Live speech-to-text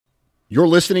You're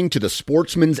listening to the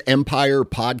Sportsman's Empire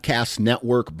Podcast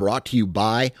Network, brought to you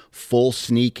by Full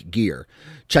Sneak Gear.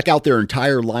 Check out their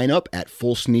entire lineup at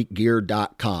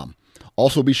fullsneakgear.com.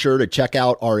 Also be sure to check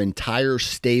out our entire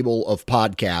stable of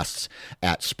podcasts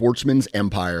at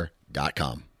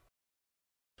sportsmansempire.com.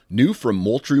 New from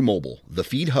Moultrie Mobile, the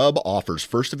Feed Hub offers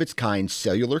first-of-its-kind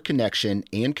cellular connection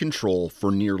and control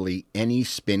for nearly any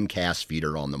spin cast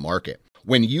feeder on the market.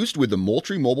 When used with the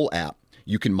Moultrie Mobile app,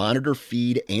 you can monitor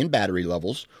feed and battery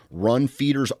levels, run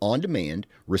feeders on demand,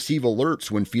 receive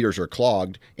alerts when feeders are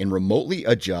clogged, and remotely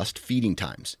adjust feeding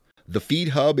times. The Feed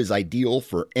Hub is ideal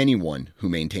for anyone who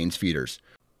maintains feeders.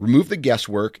 Remove the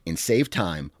guesswork and save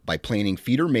time by planning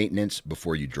feeder maintenance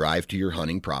before you drive to your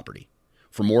hunting property.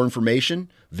 For more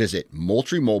information, visit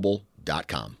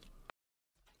MoultrieMobile.com.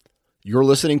 You're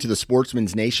listening to the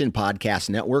Sportsman's Nation Podcast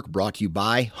Network, brought to you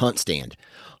by HuntStand.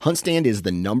 HuntStand is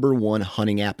the #1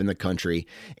 hunting app in the country,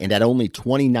 and at only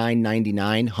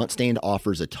 $29.99, HuntStand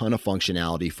offers a ton of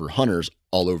functionality for hunters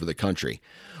all over the country.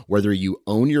 Whether you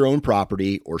own your own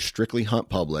property or strictly hunt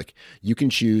public, you can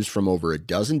choose from over a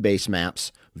dozen base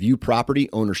maps, view property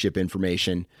ownership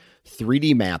information,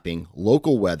 3D mapping,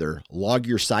 local weather, log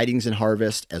your sightings and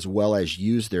harvest, as well as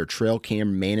use their trail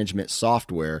cam management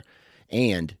software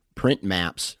and print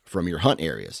maps from your hunt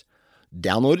areas.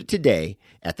 Download it today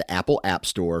at the Apple App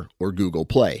Store or Google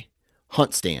Play.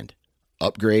 HuntStand.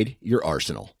 Upgrade your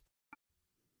arsenal.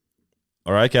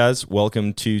 All right, guys,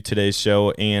 welcome to today's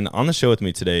show. And on the show with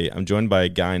me today, I'm joined by a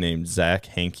guy named Zach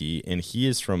Hankey, and he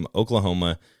is from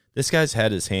Oklahoma. This guy's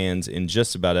had his hands in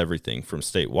just about everything, from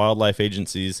state wildlife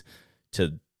agencies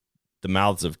to the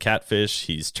mouths of catfish.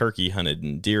 He's turkey hunted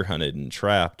and deer hunted and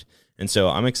trapped. And so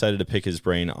I'm excited to pick his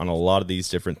brain on a lot of these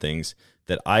different things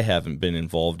that I haven't been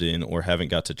involved in or haven't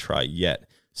got to try yet.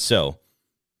 So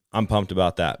I'm pumped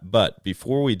about that. But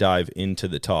before we dive into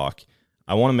the talk,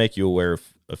 I want to make you aware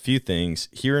of a few things.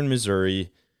 Here in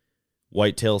Missouri,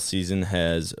 whitetail season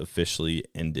has officially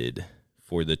ended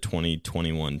for the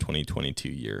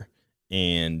 2021-2022 year.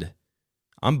 And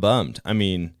I'm bummed. I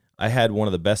mean, I had one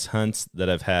of the best hunts that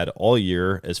I've had all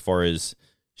year as far as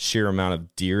sheer amount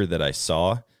of deer that I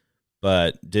saw,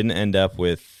 but didn't end up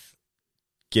with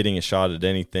getting a shot at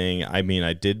anything. I mean,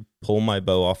 I did pull my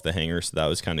bow off the hanger, so that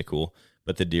was kind of cool,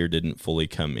 but the deer didn't fully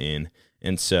come in.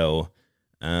 And so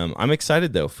I'm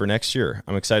excited, though, for next year.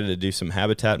 I'm excited to do some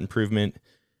habitat improvement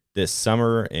this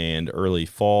summer and early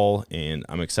fall, and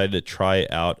I'm excited to try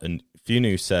out a few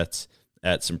new sets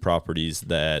at some properties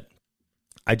that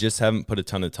I just haven't put a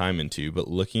ton of time into. But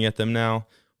looking at them now,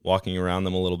 walking around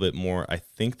them a little bit more, I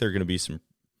think they're going to be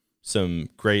some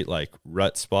great like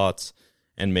rut spots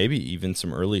and maybe even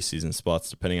some early season spots,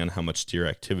 depending on how much deer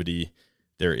activity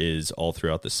there is all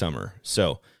throughout the summer.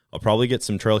 So I'll probably get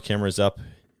some trail cameras up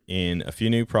in a few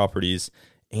new properties,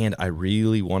 and I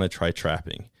really want to try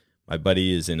trapping. My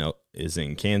buddy is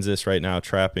in Kansas right now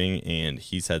trapping, and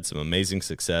he's had some amazing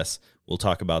success. We'll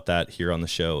talk about that here on the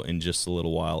show in just a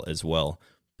little while as well.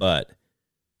 But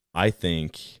I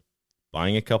think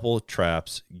buying a couple of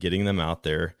traps, getting them out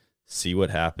there, see what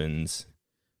happens,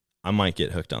 I might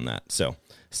get hooked on that. So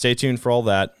stay tuned for all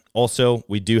that. Also,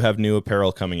 we do have new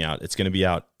apparel coming out. It's going to be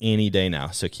out any day now,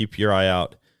 so keep your eye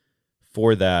out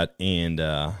for that, and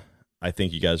I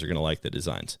think you guys are going to like the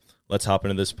designs. Let's hop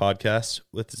into this podcast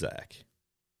with Zach.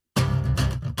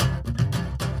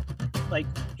 Like,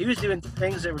 he was doing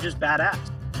things that were just badass.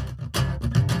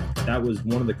 That was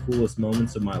one of the coolest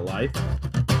moments of my life.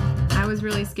 I was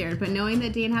really scared, but knowing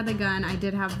that Dan had the gun, I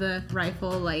did have the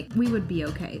rifle, like, we would be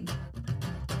okay.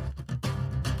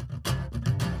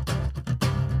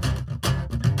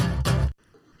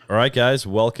 All right, guys,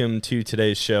 welcome to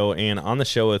today's show. And on the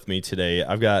show with me today,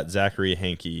 I've got Zachary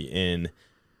Hankey.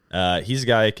 He's a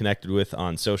guy I connected with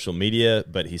on social media,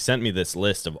 but he sent me this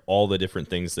list of all the different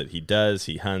things that he does.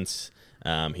 He hunts,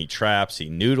 he traps, he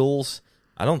noodles.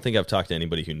 I don't think I've talked to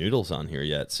anybody who noodles on here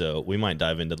yet, so we might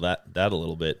dive into that a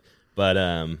little bit. But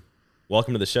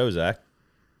welcome to the show, Zach.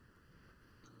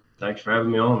 Thanks for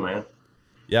having me on, man.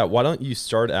 Yeah, why don't you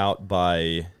start out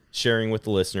by sharing with the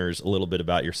listeners a little bit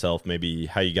about yourself, maybe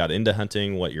how you got into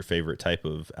hunting, what your favorite type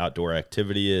of outdoor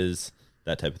activity is,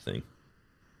 that type of thing.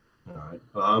 All right.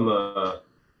 Well, I'm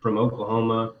from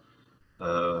Oklahoma.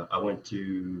 I went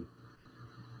to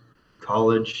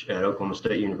college at Oklahoma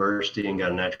State University and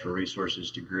got a natural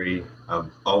resources degree. I've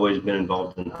always been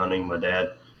involved in hunting. My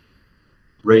dad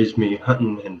raised me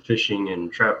hunting and fishing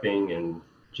and trapping and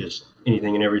just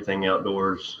anything and everything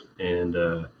outdoors. And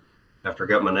after I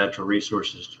got my natural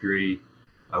resources degree,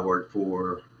 I worked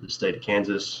for the state of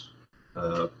Kansas,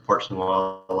 Parks and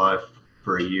Wildlife,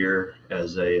 for a year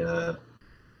as a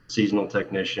seasonal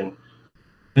technician.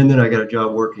 And then I got a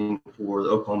job working for the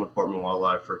Oklahoma Department of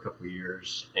Wildlife for a couple of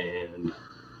years. And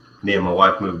me and my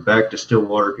wife moved back to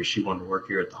Stillwater because she wanted to work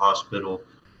here at the hospital.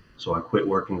 So I quit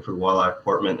working for the Wildlife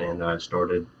Department and I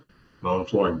started my own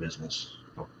flooring business.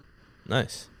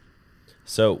 Nice.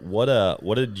 So what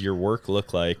did your work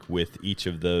look like with each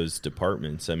of those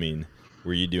departments? I mean,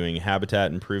 were you doing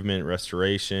habitat improvement,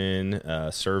 restoration,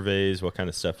 surveys? What kind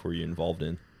of stuff were you involved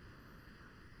in?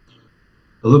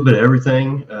 A little bit of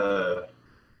everything.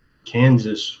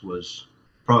 Kansas was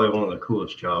probably one of the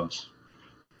coolest jobs.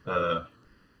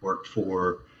 Worked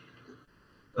for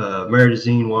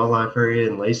Maridazine Wildlife Area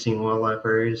and Lacine Wildlife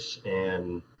Areas,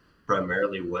 and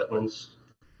primarily wetlands,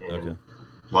 and Okay.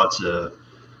 lots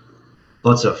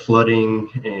of flooding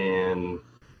and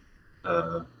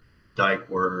dike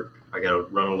work. I got to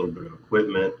run a little bit of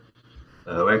equipment.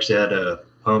 We actually had a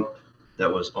pump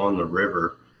that was on the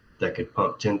river that could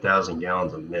pump 10,000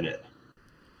 gallons a minute.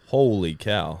 Holy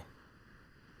cow.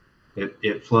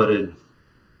 It flooded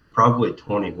probably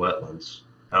 20 wetlands.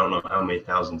 I don't know how many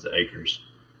thousands of acres,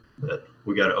 but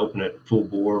we got to open it full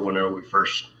bore whenever we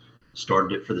first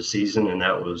started it for the season. And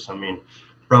that was,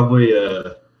 probably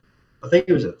I think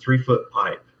it was a 3-foot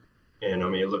pipe. And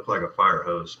it looked like a fire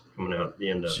hose coming out at the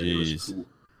end of it. It was Jeez. cool.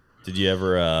 Did you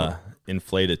ever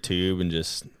inflate a tube and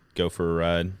just go for a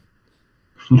ride?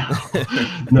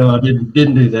 No, I didn't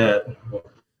do that.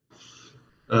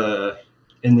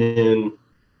 And then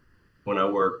when I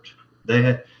worked,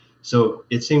 so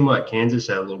it seemed like Kansas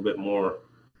had a little bit more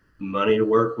money to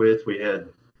work with. We had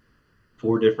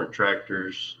 4 different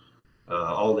tractors,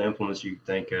 all the implements you could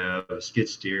think of, a skid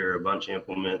steer, a bunch of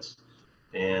implements,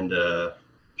 and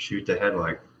they had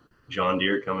like John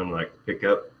Deere come and like pick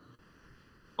up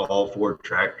all 4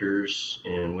 tractors,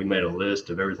 and we made a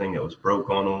list of everything that was broke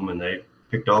on them, and they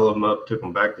picked all of them up, took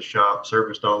them back to the shop,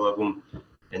 serviced all of them,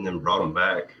 and then brought them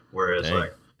back. Whereas Dang.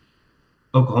 like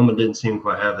Oklahoma didn't seem to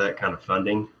quite have that kind of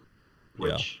funding,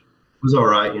 which was all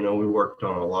right. We worked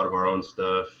on a lot of our own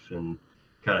stuff and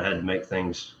kind of had to make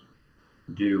things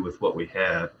do with what we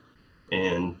had.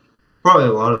 And probably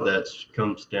a lot of that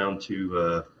comes down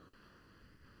to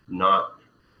not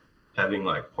having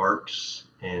like parks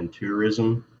and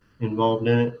tourism involved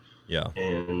in it. Yeah.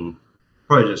 And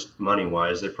probably just money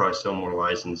wise, they probably sell more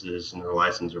licenses and their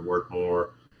licenses are worth more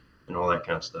and all that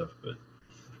kind of stuff. But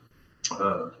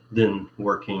then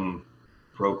working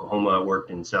for Oklahoma, I worked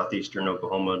in southeastern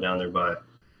Oklahoma down there by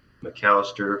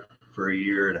McAllister for a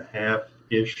year and a half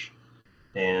ish.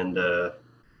 And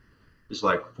it's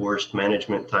like forest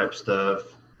management type stuff.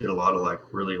 Did a lot of like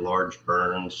really large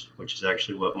burns, which is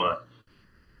actually what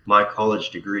my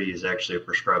college degree is actually a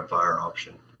prescribed fire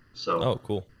option. So Oh,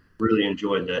 cool. really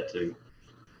enjoyed that too.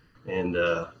 And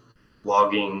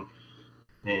logging,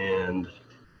 and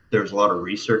there's a lot of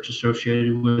research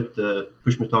associated with the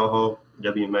Pushmataha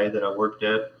WMA that I worked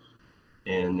at.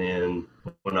 And then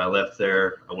when I left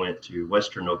there, I went to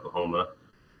Western Oklahoma,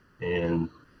 and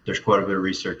there's quite a bit of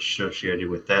research associated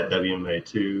with that WMA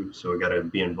too. So we got to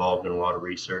be involved in a lot of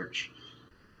research,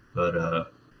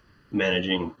 but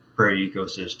managing prairie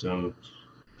ecosystem,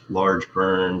 large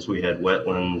burns, we had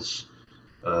wetlands,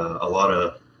 a lot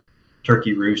of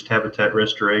turkey roost habitat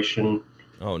restoration.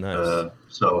 Oh, nice.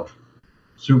 So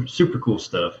super cool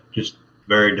stuff. Just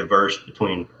very diverse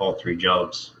between all 3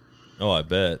 jobs. Oh, I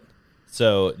bet.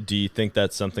 So do you think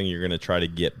that's something you're going to try to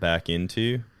get back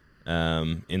into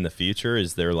in the future?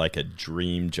 Is there like a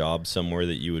dream job somewhere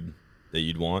that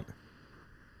you'd want?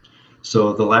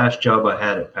 So the last job I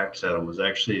had at Pack Saddle was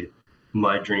actually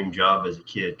my dream job as a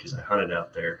kid because I hunted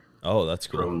out there Oh, that's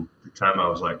cool. from the time I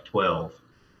was like 12.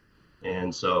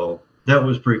 And so that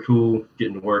was pretty cool,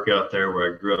 getting to work out there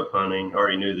where I grew up hunting.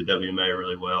 Already knew the WMA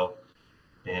really well.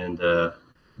 And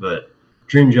but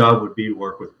dream job would be to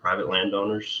work with private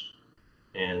landowners.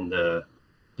 And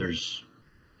there's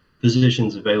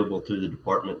positions available through the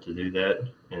department to do that.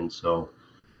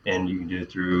 And you can do it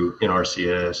through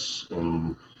NRCS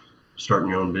and starting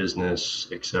your own business,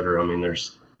 et cetera.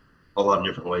 There's a lot of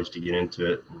different ways to get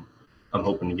into it. And I'm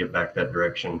hoping to get back that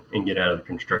direction and get out of the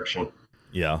construction.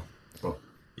 Yeah. Cool.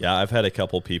 Yeah, I've had a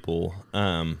couple people.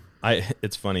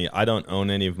 It's funny. I don't own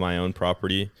any of my own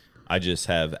property. I just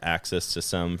have access to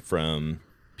some from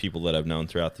people that I've known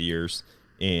throughout the years.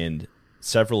 And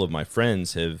several of my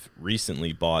friends have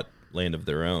recently bought land of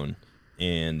their own.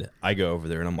 And I go over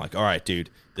there and I'm like, all right, dude,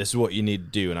 this is what you need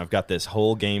to do. And I've got this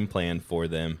whole game plan for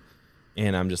them.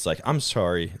 And I'm just like, I'm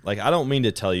sorry. Like, I don't mean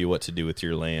to tell you what to do with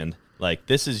your land. Like,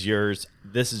 this is yours.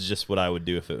 This is just what I would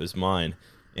do if it was mine.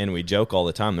 And we joke all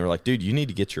the time. They're like, dude, you need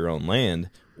to get your own land,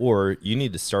 or you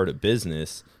need to start a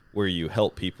business where you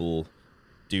help people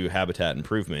do habitat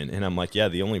improvement. And I'm like, yeah,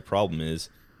 the only problem is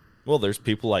Well, there's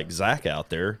people like Zach out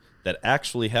there that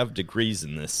actually have degrees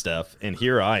in this stuff, and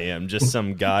here I am, just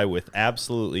some guy with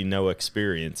absolutely no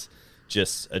experience,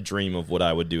 just a dream of what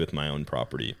I would do with my own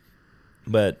property.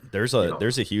 But there's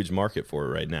a huge market for it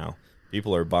right now.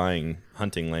 People are buying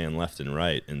hunting land left and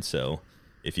right, and so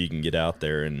if you can get out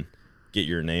there and get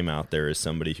your name out there as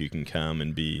somebody who can come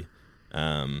and be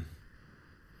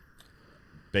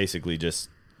basically just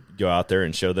go out there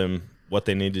and show them what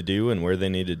they need to do and where they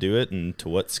need to do it and to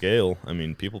what scale. I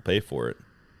mean, people pay for it.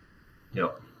 Yeah,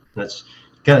 that's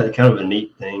kind of a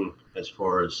neat thing as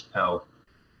far as how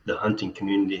the hunting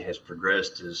community has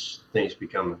progressed as things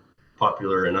become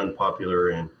popular and unpopular,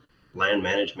 and land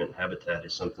management habitat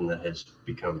is something that has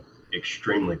become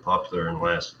extremely popular in the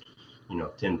last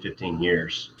 10, 15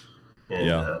 years.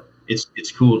 And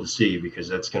it's cool to see, because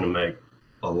that's going to make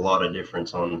a lot of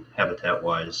difference on habitat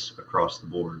wise across the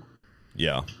board.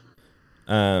 Yeah.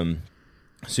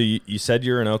 So you said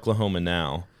you're in Oklahoma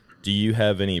now. Do you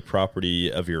have any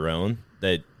property of your own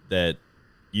that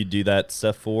you do that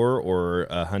stuff for, or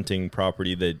a hunting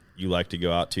property that you like to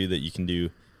go out to that you can do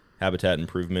habitat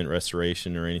improvement,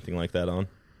 restoration, or anything like that on?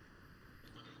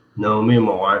 No, me and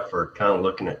my wife are kind of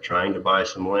looking at trying to buy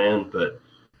some land, but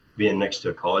being next to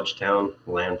a college town,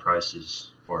 land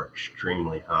prices are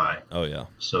extremely high. Oh yeah.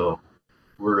 So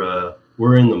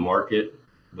we're in the market,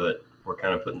 but we're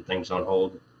kind of putting things on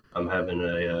hold. I'm having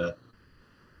a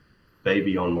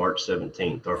baby on March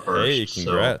 17th, our first. Hey,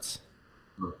 congrats.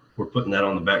 So we're putting that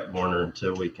on the back burner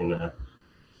until we can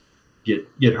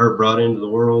get her brought into the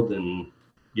world and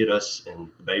get us and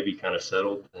the baby kind of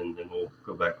settled, and then we'll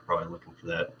go back to probably looking for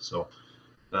that. So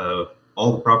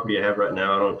all the property I have right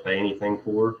now, I don't pay anything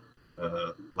for.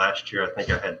 Last year, I think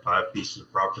I had 5 pieces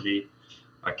of property.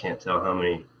 I can't tell how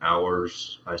many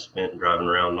hours I spent driving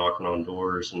around, knocking on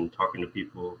doors and talking to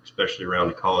people, especially around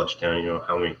the college town.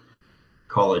 How many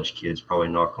college kids probably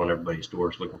knock on everybody's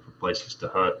doors looking for places to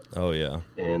hunt. Oh yeah.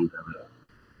 And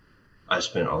I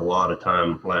spent a lot of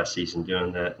time last season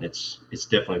doing that, and it's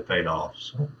definitely paid off.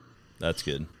 So that's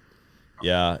good.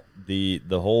 Yeah, the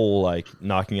whole like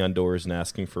knocking on doors and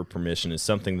asking for permission is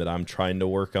something that I'm trying to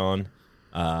work on.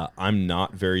 I'm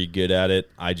not very good at it.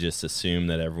 I just assume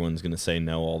that everyone's going to say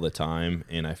no all the time,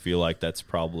 and I feel like that's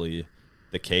probably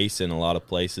the case in a lot of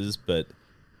places, but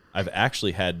I've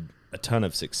actually had a ton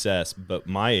of success. But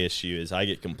my issue is I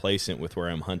get complacent with where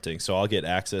I'm hunting. So I'll get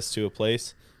access to a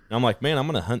place, and I'm like, man, I'm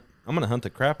going to hunt the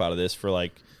crap out of this for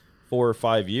like 4 or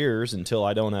 5 years until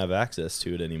I don't have access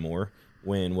to it anymore,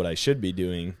 when what I should be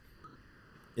doing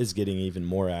is getting even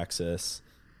more access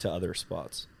to other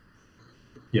spots.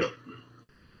 Yep.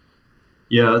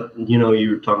 Yeah, you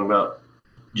were talking about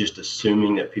just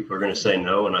assuming that people are going to say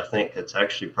no, and I think that's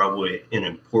actually probably an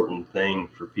important thing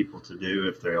for people to do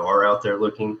if they are out there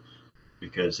looking,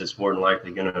 because it's more than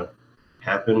likely going to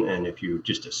happen. And if you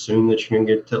just assume that you're going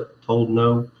to get told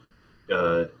no,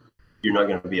 you're not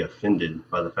going to be offended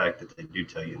by the fact that they do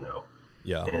tell you no.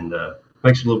 Yeah. And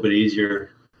makes it a little bit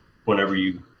easier whenever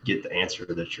you get the answer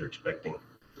that you're expecting.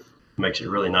 Makes it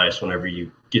really nice whenever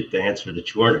you get the answer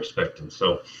that you aren't expecting.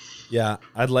 So yeah,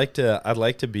 I'd like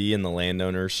to be in the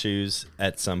landowner's shoes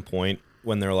at some point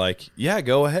when they're like, yeah,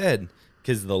 go ahead.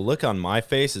 Because the look on my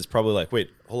face is probably like,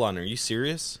 wait, hold on, are you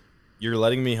serious? You're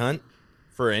letting me hunt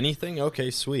for anything?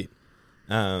 Okay, sweet.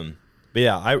 But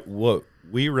yeah, what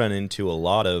we run into a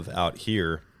lot of out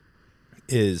here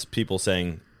is people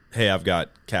saying, hey, I've got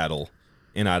cattle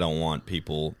and I don't want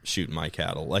people shooting my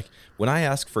cattle. Like when I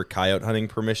ask for coyote hunting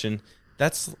permission,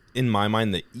 that's in my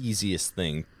mind the easiest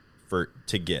thing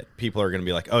to get. People are going to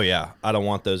be like, oh yeah, I don't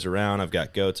want those around. I've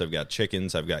got goats, I've got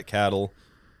chickens, I've got cattle.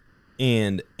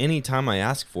 And anytime I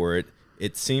ask for it,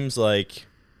 it seems like,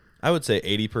 I would say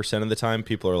 80% of the time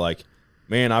people are like,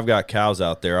 man, I've got cows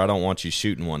out there. I don't want you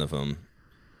shooting one of them.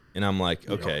 And I'm like,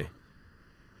 okay,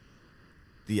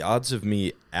 the odds of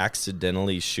me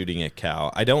accidentally shooting a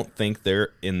cow, I don't think they're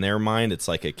in their mind. It's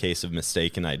like a case of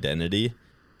mistaken identity.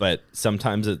 But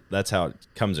sometimes that's how it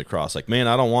comes across. Like, man,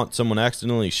 I don't want someone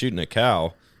accidentally shooting a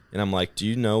cow. And I'm like, do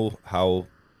you know how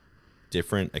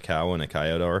different a cow and a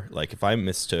coyote are? Like, if I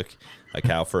mistook a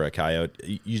cow for a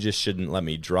coyote, you just shouldn't let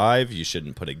me drive. You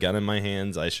shouldn't put a gun in my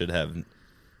hands. I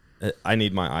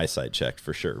need my eyesight checked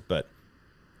for sure. But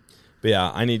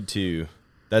yeah,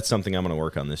 that's something I'm going to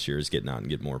work on this year, is getting out and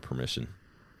get more permission.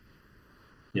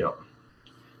 Yeah.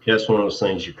 It's one of those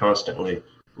things, you're constantly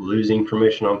losing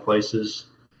permission on places.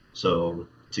 So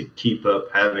to keep up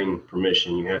having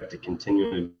permission, you have to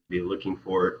continually be looking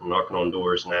for it and knocking on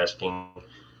doors and asking.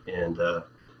 And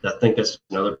I think that's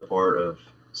another part of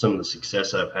some of the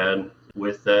success I've had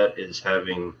with that, is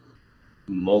having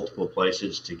multiple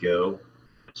places to go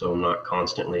so I'm not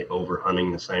constantly over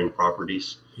hunting the same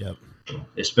properties. Yep.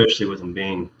 Especially with them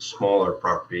being smaller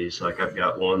properties. Like I've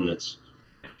got one that's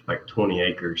like 20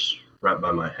 acres right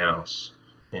by my house,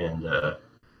 and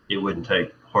it wouldn't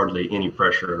take hardly any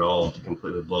pressure at all to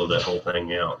completely blow that whole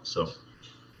thing out. So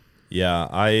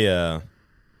yeah,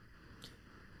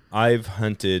 I've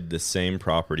hunted the same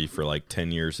property for like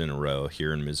 10 years in a row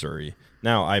here in Missouri.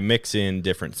 Now I mix in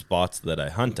different spots that I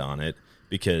hunt on it,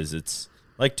 because it's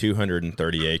like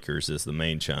 230 acres is the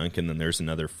main chunk, and then there's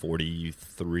another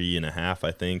 43 and a half,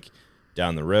 I think,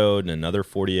 down the road, and another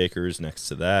 40 acres next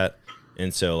to that.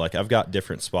 And so like I've got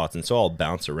different spots, and so I'll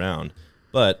bounce around.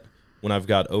 But when I've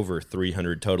got over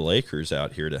 300 total acres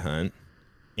out here to hunt,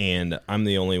 and I'm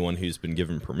the only one who's been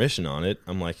given permission on it,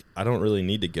 I'm like, I don't really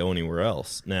need to go anywhere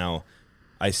else. Now,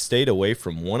 I stayed away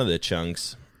from one of the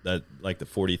chunks, that like the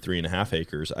 43 and a half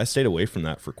acres. I stayed away from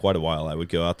that for quite a while. I would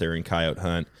go out there and coyote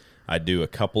hunt. I'd do a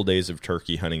couple days of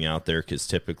turkey hunting out there, because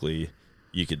typically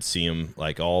you could see them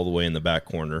like all the way in the back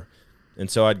corner. And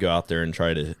so I'd go out there and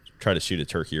try to shoot a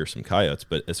turkey or some coyotes.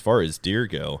 But as far as deer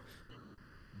go,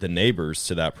 the neighbors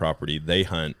to that property, they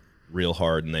hunt real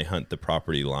hard, and they hunt the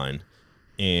property line,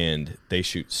 and they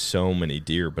shoot so many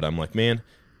deer. But I'm like, man,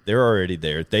 they're already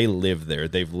there. They live there.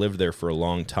 They've lived there for a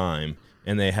long time,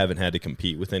 and they haven't had to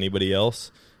compete with anybody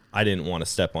else. I didn't want to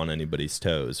step on anybody's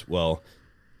toes. Well,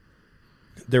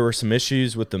 there were some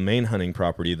issues with the main hunting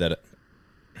property that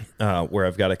where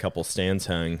I've got a couple stands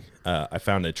hung. I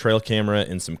found a trail camera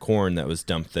and some corn that was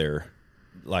dumped there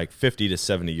like 50 to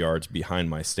 70 yards behind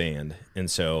my stand. And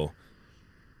so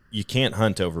you can't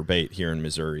hunt over bait here in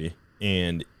Missouri.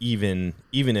 And even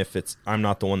if I'm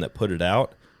not the one that put it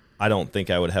out, I don't think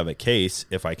I would have a case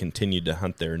if I continued to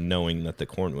hunt there knowing that the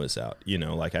corn was out. You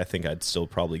know, like I think I'd still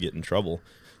probably get in trouble.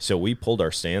 So we pulled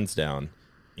our stands down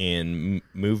and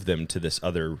moved them to this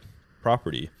other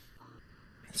property.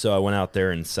 So I went out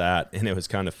there and sat, and it was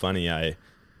kind of funny.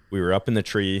 We were up in the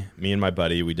tree, me and my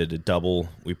buddy, we did a double.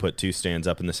 We put two stands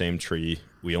up in the same tree.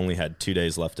 We only had 2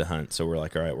 days left to hunt. So we're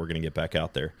like, all right, we're going to get back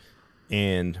out there.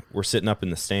 And we're sitting up in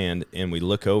the stand, and we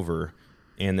look over,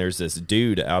 and there's this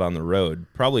dude out on the road,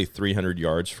 probably 300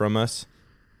 yards from us,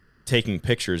 taking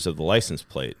pictures of the license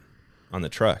plate on the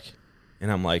truck.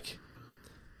 And I'm like,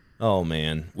 oh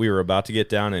man, we were about to get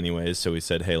down anyways. So we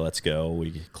said, hey, let's go.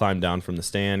 We climbed down from the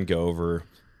stand, go over.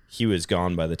 He was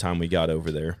gone by the time we got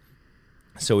over there.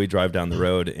 So we drive down the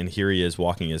road, and here he is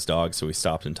walking his dog. So we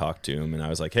stopped and talked to him, and I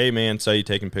was like, hey man, saw you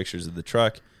taking pictures of the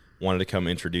truck. Wanted to come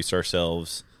introduce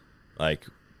ourselves. Like,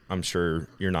 I'm sure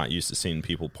you're not used to seeing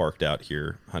people parked out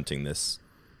here hunting this,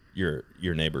 your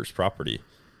neighbor's property.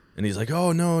 And he's like,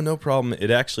 oh, no problem.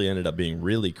 It actually ended up being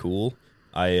really cool.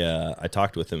 I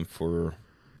talked with him for,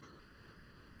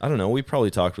 I don't know, we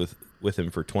probably talked with him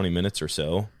for 20 minutes or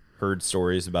so, heard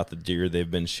stories about the deer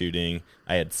they've been shooting.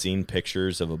 I had seen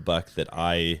pictures of a buck that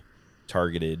I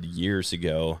targeted years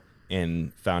ago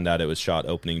and found out it was shot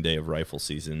opening day of rifle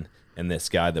season. And this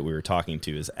guy that we were talking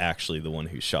to is actually the one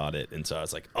who shot it. And so I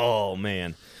was like, oh,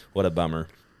 man, what a bummer.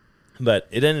 But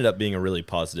it ended up being a really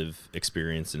positive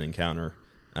experience and encounter.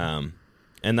 And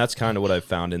that's kind of what I've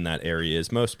found in that area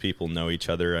is most people know each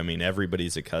other. I mean,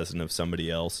 everybody's a cousin of somebody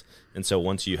else. And so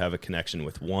once you have a connection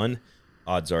with one,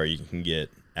 odds are you can get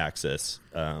access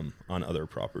on other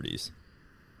properties.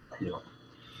 Yeah.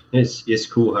 It's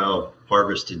cool how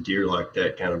harvested deer like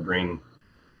that kind of bring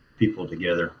people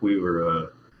together.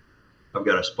 I've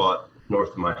got a spot north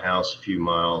of my house, a few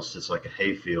miles. It's like a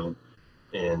hayfield.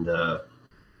 And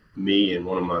me and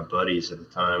one of my buddies at the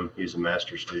time, he was a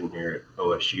master's student here at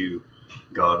OSU,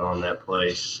 got on that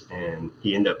place, and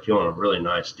he ended up killing a really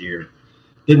nice deer.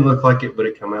 Didn't look like it, but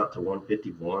it come out to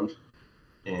 151.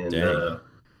 And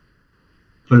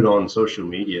put it on social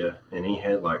media, and he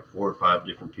had like 4 or 5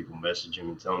 different people message him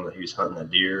and tell him that he was hunting that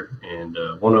deer. And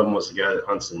one of them was the guy that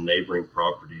hunts the neighboring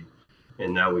property.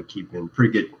 And now we keep in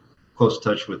pretty good close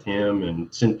touch with him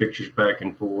and send pictures back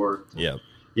and forth. Yeah.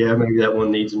 Yeah, maybe that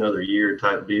one needs another year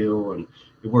type deal. And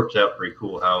it works out pretty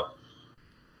cool how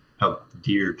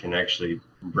deer can actually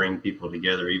bring people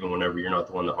together even whenever you're not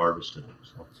the one that harvested them.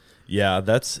 So. Yeah,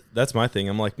 that's my thing.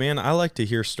 I'm like, man, I like to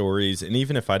hear stories, and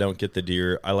even if I don't get the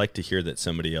deer, I like to hear that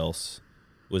somebody else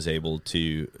was able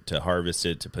to harvest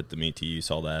it, to put the meat to use,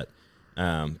 all that.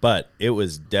 But it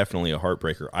was definitely a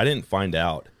heartbreaker. I didn't find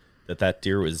out that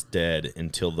deer was dead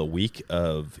until the week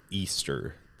of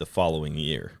Easter the following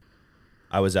year.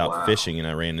 I was out fishing, and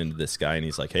I ran into this guy, and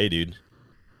he's like, hey, dude.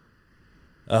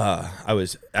 It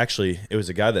was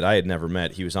a guy that I had never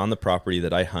met. He was on the property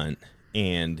that I hunt,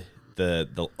 and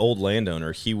the old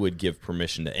landowner, he would give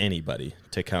permission to anybody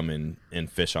to come in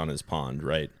and fish on his pond,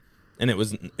 right? And it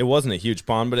wasn't a huge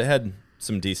pond, but it had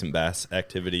some decent bass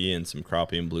activity and some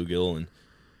crappie and bluegill. And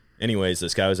anyways,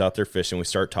 this guy was out there fishing. We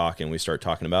start talking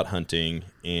about hunting,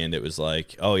 and it was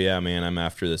like, oh yeah, man, I'm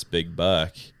after this big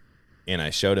buck. And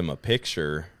I showed him a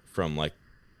picture from like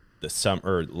the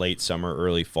summer, late summer,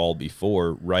 early fall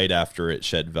before, right after it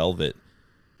shed velvet.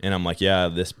 And I'm like, yeah,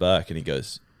 this buck. And he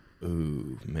goes,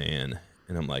 ooh, man.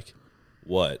 And I'm like,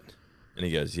 what? And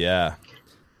he goes, yeah,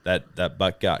 that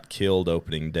buck got killed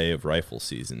opening day of rifle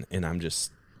season. And I'm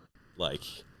just like,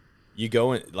 you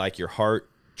go in, like your heart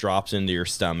drops into your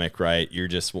stomach, right? You're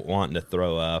just wanting to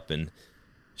throw up. And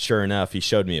sure enough, he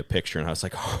showed me a picture, and I was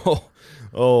like,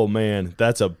 oh man,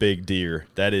 that's a big deer.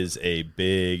 That is a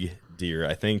big deer.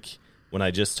 I think when I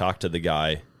just talked to the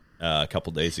guy a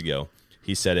couple days ago,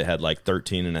 he said it had like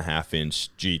 13.5-inch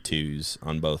G2s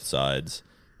on both sides,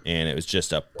 and it was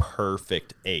just a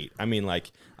perfect 8. I mean,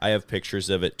 like, I have pictures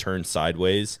of it turned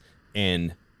sideways,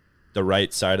 and the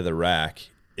right side of the rack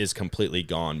is completely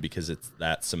gone because it's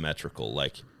that symmetrical.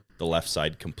 Like, the left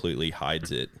side completely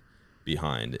hides it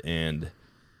behind, and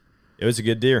it was a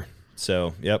good deer.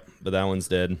 So, yep, but that one's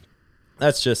dead.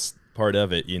 That's just part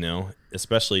of it, you know,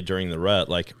 especially during the rut.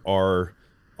 Like, our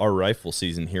rifle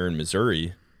season here in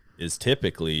Missouri is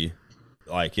typically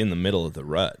like in the middle of the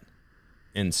rut.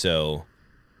 And so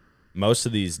most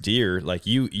of these deer, like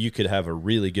you could have a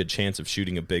really good chance of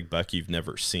shooting a big buck you've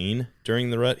never seen during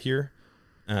the rut here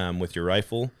with your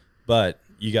rifle. But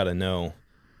you got to know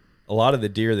a lot of the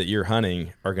deer that you're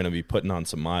hunting are going to be putting on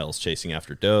some miles, chasing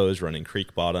after does, running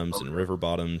creek bottoms and river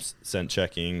bottoms, scent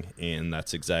checking. And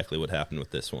that's exactly what happened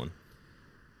with this one.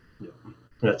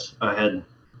 Yeah. I had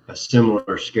a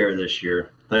similar scare this year.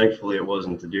 Thankfully, it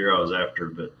wasn't the deer I was after,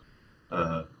 but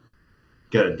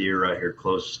got a deer right here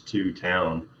close to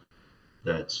town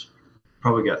that's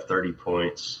probably got 30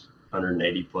 points,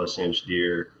 180 plus inch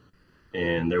deer.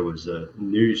 And there was a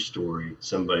news story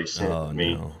somebody sent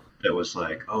me that was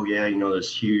like, oh yeah, you know,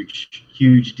 this huge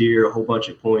deer, a whole bunch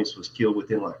of points, was killed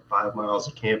within like 5 miles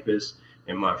of campus.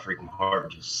 And my freaking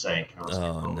heart just sank. And I was like,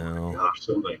 oh my gosh,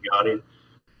 somebody got him.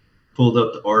 Pulled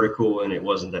up the article, and it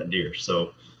wasn't that deer.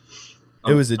 So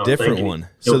it was a different one.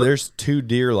 So there's 2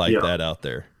 deer like that out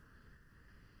there.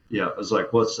 Yeah, I was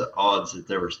like, what's the odds that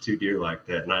there was 2 deer like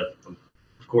that? And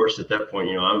of course, at that point,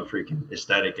 you know, I'm freaking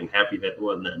ecstatic and happy that it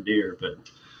wasn't that deer.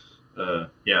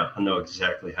 But yeah, I know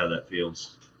exactly how that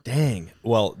feels. Dang.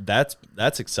 Well, that's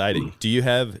exciting. Do you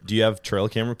have trail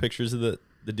camera pictures of the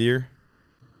deer?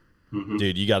 Mm-hmm.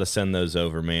 Dude, you got to send those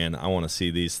over, man. I want to see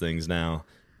these things now.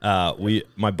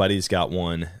 My buddy's got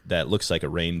one that looks like a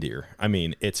reindeer. I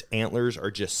mean, its antlers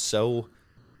are just so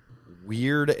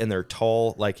weird, and they're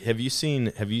tall. Like, have you seen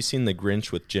The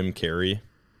Grinch with Jim Carrey?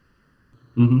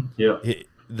 Mm-hmm. Yeah.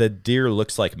 The deer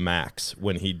looks like Max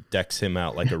when he decks him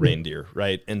out like a reindeer,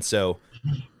 right? And so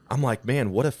I'm like,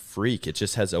 man, what a freak. It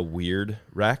just has a weird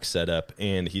rack setup,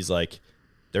 and he's like,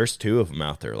 there's 2 of them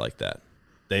out there like that.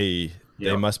 They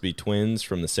must be twins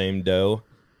from the same doe,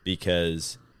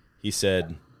 because he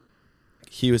said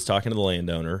he was talking to the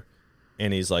landowner,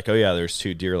 and he's like, oh yeah, there's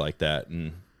 2 deer like that.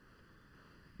 And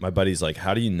my buddy's like,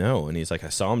 how do you know? And he's like, I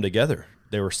saw them together.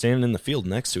 They were standing in the field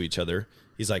next to each other.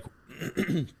 He's like,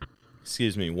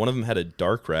 excuse me, one of them had a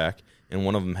dark rack and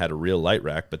one of them had a real light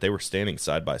rack, but they were standing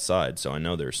side by side, so I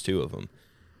know there's 2 of them.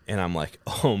 And I'm like,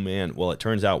 oh man, well, it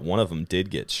turns out one of them did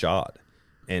get shot.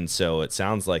 And so it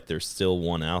sounds like there's still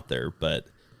one out there, but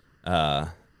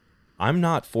I'm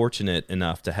not fortunate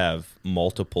enough to have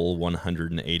multiple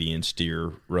 180-inch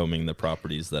deer roaming the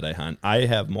properties that I hunt. I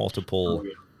have multiple,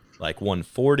 like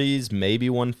 140s, maybe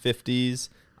 150s.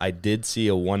 I did see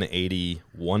a 180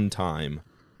 one time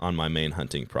on my main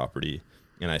hunting property,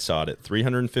 and I saw it at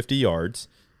 350 yards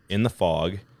in the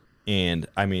fog. And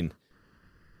I mean,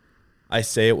 I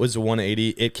say it was a 180.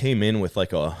 It came in with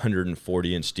like a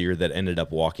 140-inch deer that ended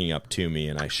up walking up to me,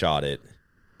 and I shot it.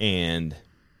 And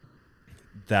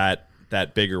that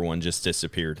bigger one just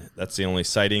disappeared. That's the only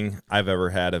sighting I've ever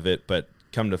had of it. But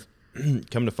come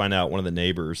to find out, one of the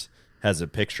neighbors has a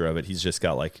picture of it. He's just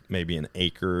got like maybe an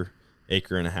acre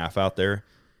and a half out there,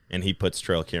 and he puts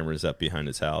trail cameras up behind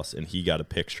his house, and he got a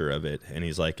picture of it. And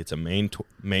he's like, it's a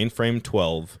mainframe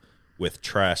 12 with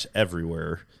trash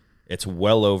everywhere. It's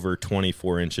well over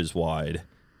 24 inches wide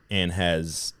and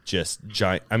has just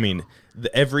giant. I mean,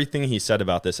 everything he said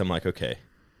about this, I'm like, okay,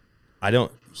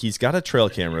 he's got a trail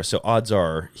camera, so odds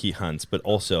are he hunts, but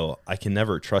also I can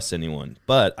never trust anyone.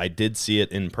 But I did see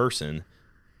it in person.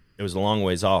 It was a long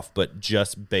ways off, but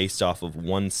just based off of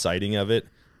one sighting of it,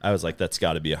 I was like, that's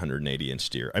got to be a 180-inch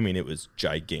deer. I mean, it was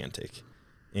gigantic.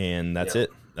 And that's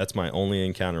it. That's my only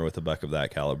encounter with a buck of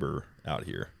that caliber out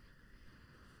here.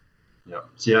 Yeah.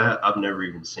 See, I've never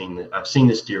even seen it. I've seen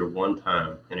this deer one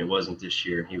time, and it wasn't this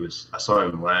year. I saw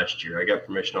him last year. I got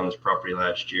permission on this property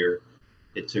last year.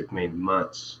 It took me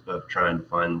months of trying to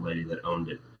find the lady that owned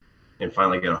it, and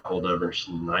finally got a hold of her. She's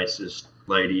the nicest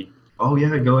lady. Oh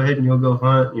yeah, go ahead and you'll go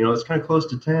hunt. You know, it's kind of close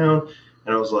to town.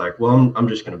 And I was like, well, I'm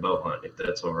just gonna bow hunt if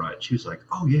that's all right. She was like,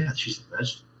 oh yeah,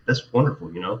 that's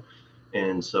wonderful, you know.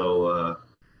 And so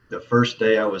the first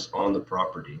day I was on the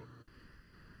property,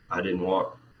 I didn't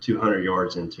walk 200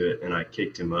 yards into it, and I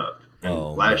kicked him up. And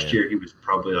last year he was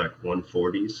probably like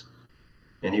 140s,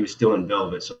 and he was still in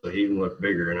velvet, so he even looked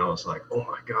bigger. And I was like, oh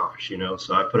my gosh, you know.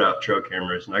 So I put out trail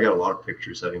cameras, and I got a lot of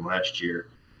pictures of him last year,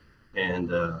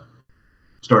 and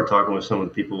started talking with some of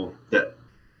the people that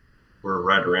were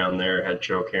right around there, had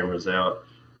trail cameras out,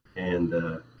 and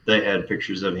they had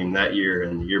pictures of him that year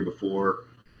and the year before.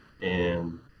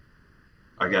 And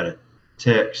I got a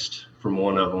text from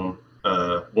one of them.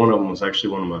 One of them was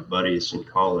actually one of my buddies in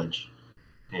college,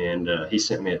 and he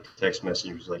sent me a text message.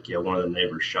 He was like, yeah, one of the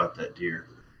neighbors shot that deer.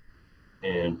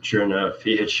 And sure enough,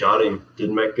 he had shot him,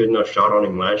 didn't make good enough shot on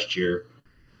him last year,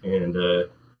 and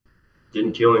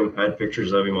didn't kill him. I had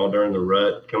pictures of him all during the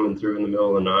rut, coming through in the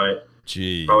middle of the night.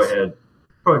 Jeez.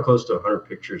 Probably close to 100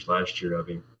 pictures last year of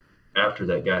him after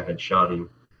that guy had shot him.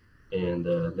 And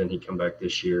then he come back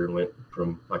this year and went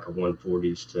from like a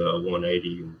 140s to a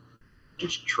 180 and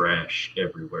just trash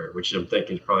everywhere, which I'm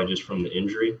thinking is probably just from the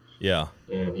injury. Yeah.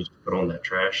 And he put on that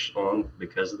trash on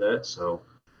because of that. So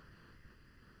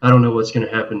I don't know what's going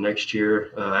to happen next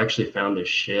year. I actually found a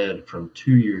shed from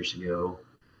 2 years ago,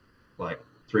 like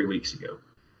 3 weeks ago.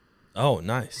 Oh,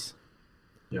 nice.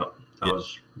 Yeah. I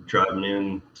was driving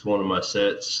in to one of my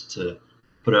sets to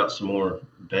put out some more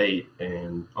bait,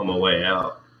 and on my way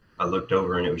out, I looked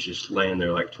over and it was just laying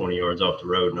there like 20 yards off the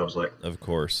road, and I was like, of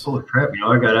course, holy crap. You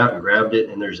know, I got out and grabbed it,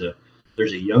 and there's a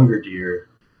younger deer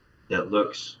that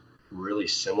looks really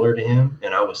similar to him,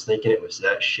 and I was thinking it was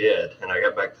that shed. And I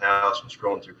got back to the house and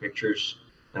scrolling through pictures,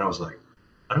 and I was like,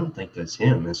 I don't think that's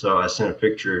him. And so I sent a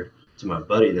picture to my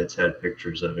buddy that's had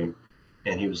pictures of him,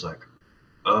 and he was like,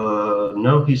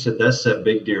 no, he said, that's that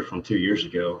big deer from 2 years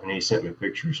ago. And he sent me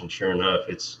pictures, and sure enough,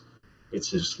 it's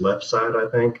his left side, I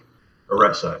think, or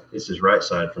right side. It's his right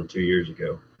side from 2 years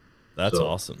ago. That's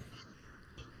awesome.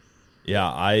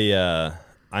 Yeah,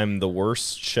 I'm the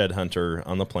worst shed hunter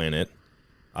on the planet.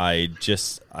 I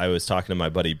was talking to my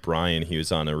buddy Brian. He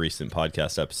was on a recent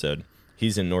podcast episode.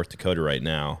 He's in North Dakota right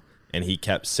now, and he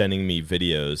kept sending me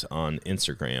videos on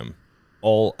Instagram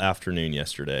all afternoon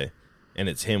yesterday. And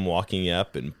it's him walking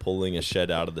up and pulling a shed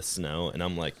out of the snow. And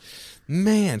I'm like,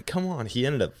 man, come on. He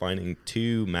ended up finding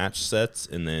 2 match sets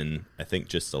and then I think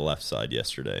just the left side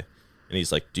yesterday. And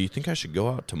he's like, do you think I should go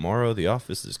out tomorrow? The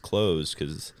office is closed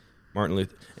because Martin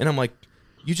Luther. And I'm like,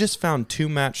 you just found 2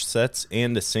 match sets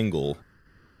and a single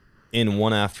in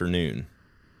one afternoon.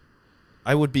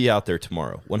 I would be out there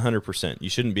tomorrow, 100%. You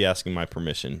shouldn't be asking my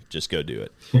permission. Just go do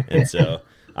it. And so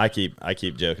I keep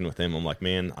joking with him. I'm like,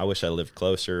 man, I wish I lived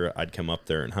closer. I'd come up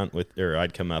there and hunt with, or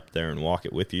I'd come up there and walk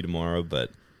it with you tomorrow. But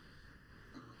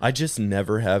I just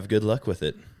never have good luck with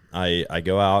it. I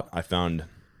go out. At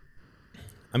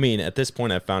this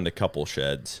point, I found a couple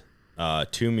sheds,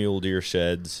 2 mule deer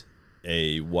sheds,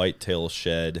 a whitetail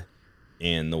shed,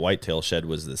 and the whitetail shed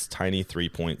was this tiny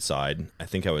 3-point side. I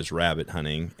think I was rabbit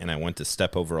hunting, and I went to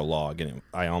step over a log, and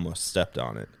I almost stepped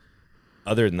on it.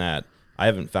 Other than that, I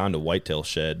haven't found a whitetail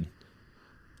shed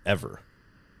ever.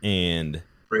 And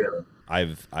Really?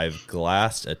 I've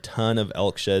glassed a ton of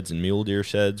elk sheds and mule deer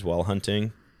sheds while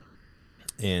hunting,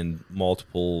 and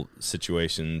multiple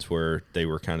situations where they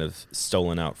were kind of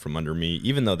stolen out from under me,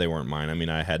 even though they weren't mine. I mean,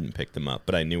 I hadn't picked them up,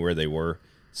 but I knew where they were.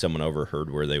 Someone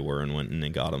overheard where they were and went in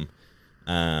and got them.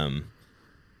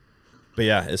 But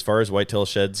yeah, as far as whitetail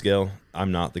sheds go,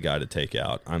 I'm not the guy to take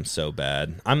out. I'm so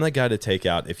bad. I'm the guy to take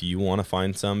out if you want to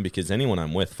find some, because anyone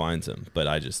I'm with finds them, but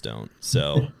I just don't.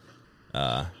 So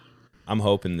I'm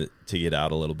hoping to get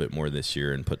out a little bit more this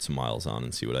year and put some miles on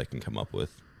and see what I can come up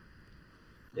with.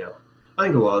 Yeah. I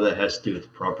think a lot of that has to do with the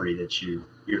property that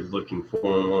you're looking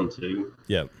for on too.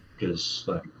 Yeah. Because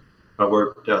I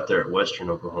worked out there at Western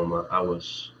Oklahoma. I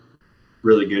was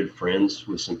really good friends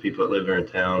with some people that live there in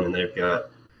town, and they've got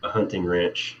a hunting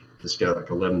ranch that's got like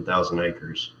 11,000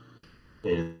 acres.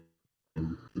 And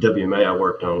the WMA I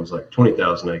worked on was like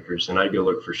 20,000 acres. And I'd go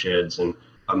look for sheds, and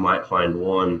I might find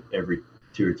one every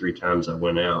 2 or 3 times I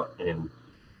went out. And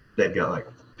they've got like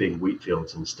big wheat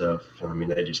fields and stuff. I mean,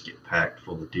 they just get packed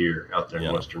full of deer out there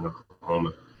in Western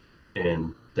Oklahoma.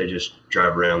 And they just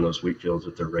drive around those wheat fields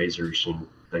with their razors, and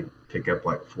they pick up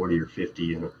like 40 or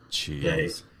 50 in a day.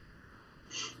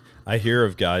 I hear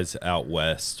of guys out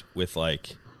west with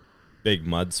like big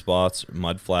mud spots,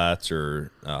 mud flats,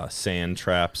 or sand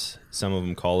traps, some of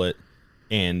them call it,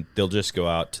 and they'll just go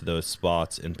out to those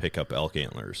spots and pick up elk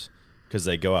antlers because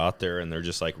they go out there and they're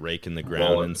just like raking the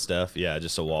ground and stuff. Yeah,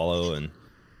 just a wallow, and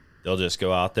they'll just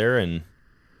go out there and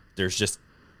there's just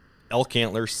elk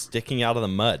antlers sticking out of the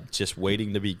mud, just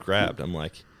waiting to be grabbed. I'm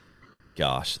like,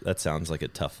 gosh, that sounds like a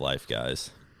tough life,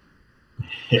 guys.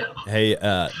 Yeah. Hey,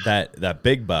 that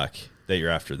big buck that you're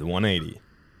after, the 180.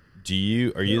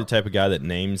 Are you the type of guy that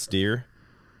names deer?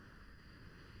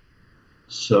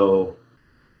 So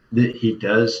he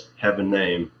does have a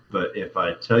name, but if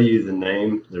I tell you the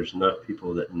name, there's enough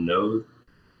people that know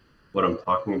what I'm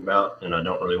talking about, and I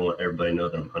don't really want everybody to know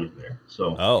that I'm hunting there.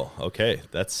 So okay,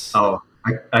 that's. Oh,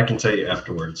 I can tell you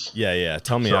afterwards. Yeah.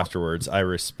 Tell me afterwards. I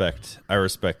respect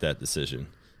that decision.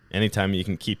 Anytime you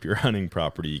can keep your hunting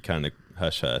property, you kind of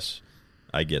hush.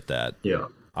 I get that. Yeah.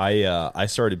 I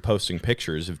started posting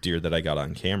pictures of deer that I got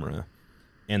on camera,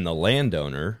 and the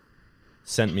landowner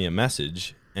sent me a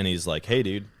message, and he's like, "Hey,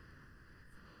 dude,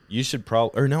 you should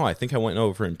I think I went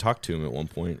over and talked to him at one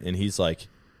point, and he's like,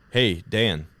 "Hey,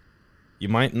 Dan, you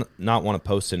might not want to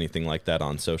post anything like that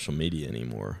on social media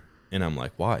anymore." And I'm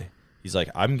like, "Why?" He's like,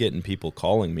 "I'm getting people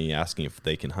calling me asking if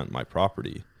they can hunt my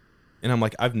property." And I'm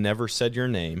like, "I've never said your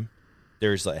name.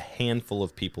 There's a handful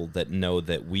of people that know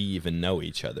that we even know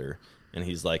each other." And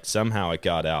he's like, "Somehow it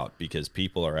got out because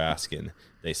people are asking.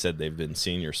 They said they've been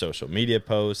seeing your social media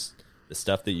posts, the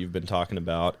stuff that you've been talking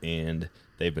about, and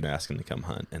they've been asking to come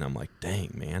hunt." And I'm like,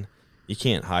 "Dang, man, you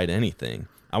can't hide anything."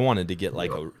 I wanted to get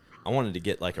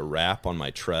like a wrap on my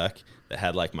truck that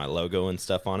had like my logo and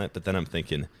stuff on it, but then I'm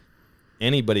thinking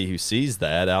anybody who sees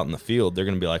that out in the field, they're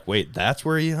going to be like, "Wait, that's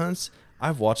where he hunts?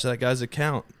 I've watched that guy's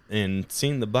account and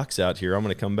seen the bucks out here. I'm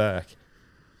going to come back."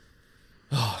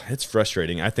 Oh, it's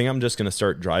frustrating. I think I'm just going to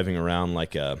start driving around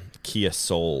like a Kia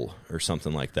Soul or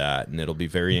something like that, and it'll be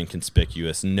very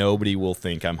inconspicuous. Nobody will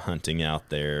think I'm hunting out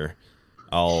there.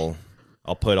 I'll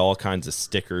put all kinds of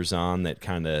stickers on that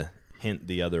kind of hint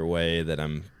the other way that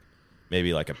I'm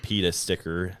maybe like a PETA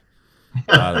sticker.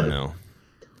 I don't know.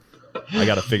 I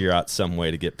got to figure out some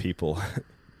way to get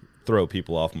throw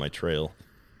people off my trail.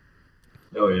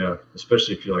 Oh yeah,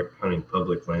 especially if you're like hunting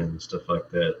public land and stuff like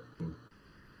that.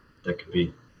 That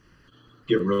could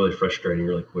get really frustrating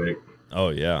really quick. Oh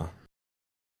yeah.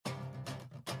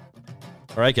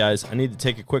 All right, guys, I need to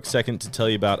take a quick second to tell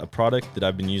you about a product that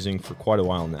I've been using for quite a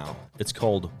while now. It's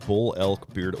called Bull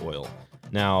Elk Beard Oil.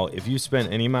 Now, if you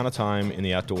spent any amount of time in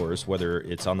the outdoors, whether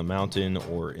it's on the mountain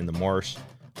or in the marsh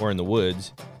or in the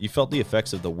woods, you felt the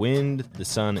effects of the wind, the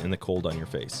sun, and the cold on your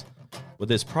face. What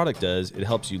this product does, it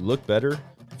helps you look better,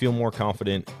 feel more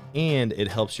confident, and it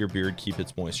helps your beard keep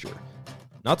its moisture.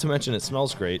 Not to mention it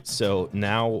smells great, so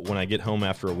now when I get home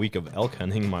after a week of elk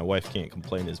hunting, my wife can't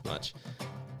complain as much.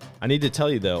 I need to tell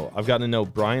you though, I've gotten to know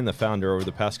Brian, the founder, over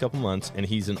the past couple months, and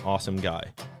he's an awesome guy.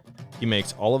 He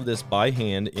makes all of this by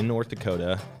hand in North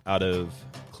Dakota out of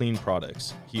clean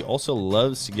products. He also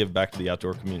loves to give back to the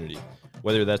outdoor community,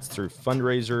 whether that's through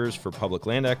fundraisers for public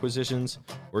land acquisitions,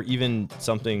 or even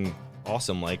something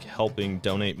awesome like helping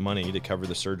donate money to cover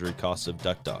the surgery costs of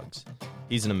duck dogs.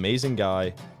 He's an amazing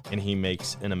guy, and he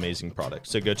makes an amazing product.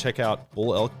 So go check out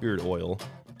Bull Elk Beard Oil,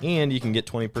 and you can get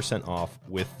 20% off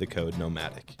with the code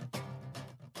Nomadic.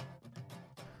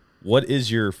 What is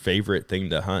your favorite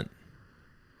thing to hunt?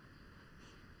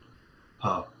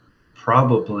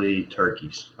 Probably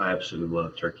turkeys. I absolutely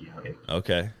love turkey hunting.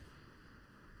 Okay.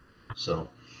 So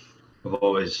I've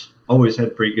always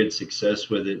had pretty good success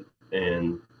with it,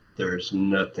 and there's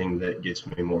nothing that gets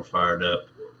me more fired up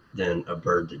than a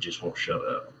bird that just won't shut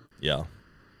up. Yeah.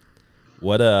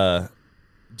 What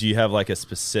do you have like a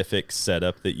specific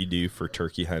setup that you do for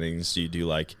turkey huntings? Do you do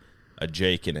like a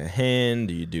Jake and a hen?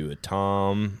 Do you do a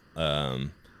tom?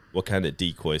 What kind of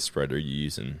decoy spread are you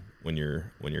using when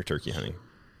you're turkey hunting?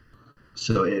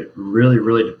 So it really,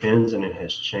 really depends, and it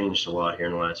has changed a lot here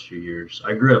in the last few years.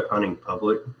 I grew up hunting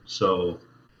public, so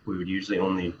we would usually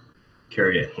only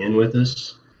carry a hen with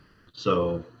us.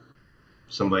 So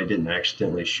somebody didn't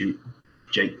accidentally shoot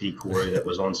Jake decoy that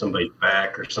was on somebody's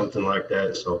back or something like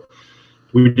that. So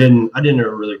I didn't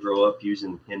really grow up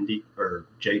using hen or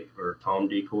Jake or tom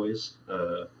decoys.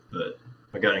 But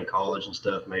I got in college and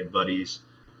stuff, made buddies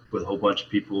with a whole bunch of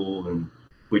people, and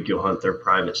we'd go hunt their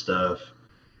private stuff.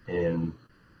 And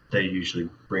they usually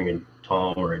bring a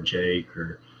tom or a Jake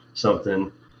or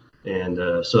something. And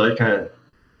so that kind of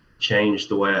changed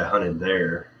the way I hunted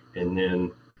there. And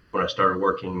then when I started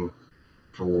working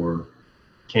for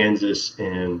Kansas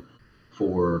and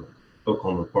for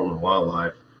Oklahoma Department of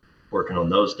Wildlife, working on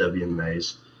those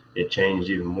WMAs, it changed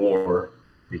even more.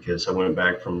 because I went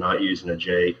back from not using a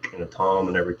Jake and a Tom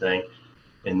and everything.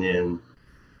 And then,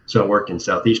 so I worked in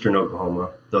southeastern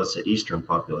Oklahoma, though it's the eastern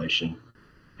population.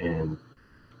 And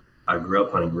I grew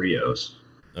up hunting Rios.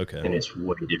 Okay. And it's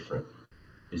way different.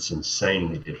 It's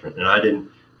insanely different. And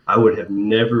I would have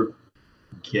never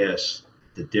guessed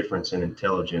the difference in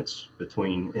intelligence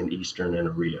between an eastern and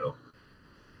a Rio.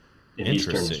 An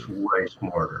eastern is way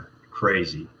smarter.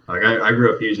 Crazy. Like I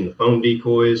grew up using the foam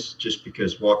decoys just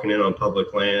because walking in on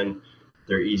public land,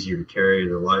 they're easier to carry,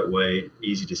 they're lightweight,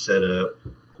 easy to set up,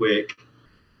 quick,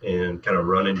 and kind of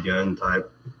run and gun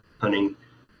type hunting.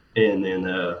 And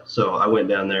then so I went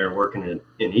down there working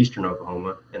in eastern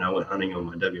Oklahoma, and I went hunting on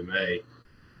my WMA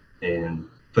and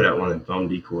put out one of them foam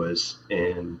decoys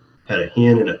and had a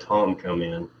hen and a tom come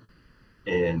in.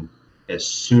 And as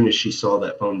soon as she saw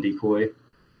that foam decoy,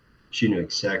 she knew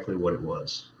exactly what it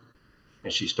was.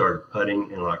 And she started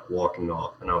putting and like walking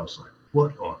off. And I was like,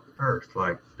 what on earth?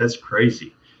 Like, that's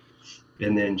crazy.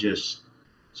 And then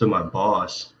so my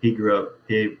boss, he worked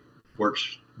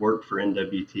for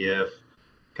NWTF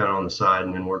kind of on the side,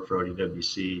 and then worked for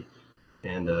ODWC,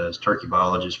 and is turkey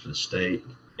biologist for the state.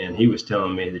 And he was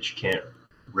telling me that you can't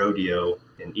rodeo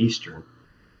in eastern.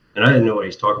 And I didn't know what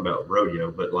he's talking about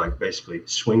rodeo, but like basically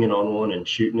swinging on one and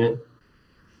shooting it.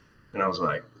 And I was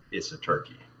like, it's a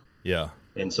turkey. Yeah.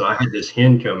 And so I had this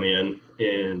hen come in,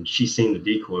 and she seen the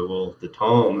decoy. Well, the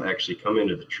tom actually come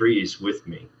into the trees with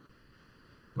me.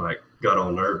 Like, got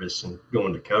all nervous and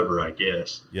going to cover, I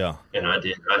guess. Yeah. And I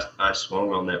did. I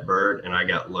swung on that bird, and I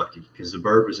got lucky because the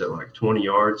bird was at like 20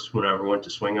 yards whenever I went to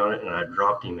swing on it, and I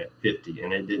dropped him at 50,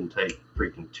 and it didn't take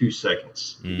freaking 2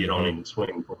 seconds to get on him and swing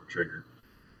and pull the trigger.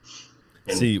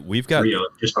 And see, we've got Rio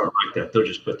just aren't like that. They'll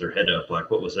just put their head up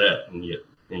like, what was that? And you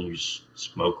just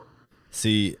smoke them.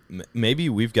 See, maybe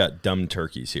we've got dumb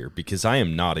turkeys here, because I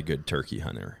am not a good turkey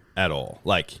hunter at all.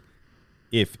 Like,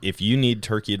 if you need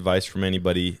turkey advice from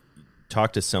anybody,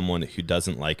 talk to someone who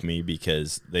doesn't like me,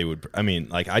 because they would, I mean,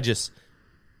 like,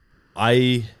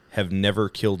 I have never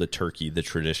killed a turkey the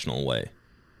traditional way.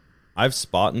 I've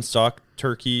spot and stalked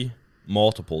turkey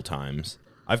multiple times.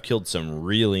 I've killed some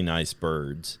really nice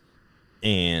birds,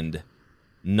 and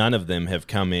none of them have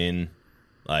come in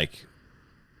like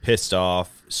pissed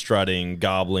off, strutting,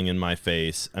 gobbling in my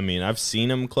face. I mean, I've seen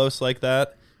them close like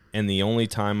that, and the only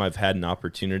time I've had an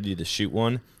opportunity to shoot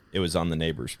one, it was on the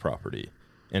neighbor's property,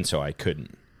 and so I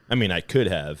couldn't. I mean, I could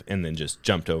have, and then just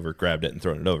jumped over, grabbed it, and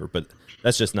thrown it over, but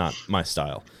that's just not my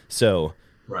style. So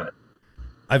right.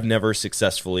 I've never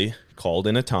successfully called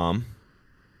in a tom,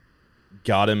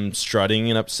 got him strutting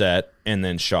and upset, and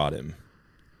then shot him.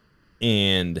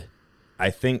 And I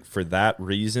think for that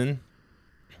reason,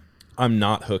 I'm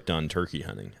not hooked on turkey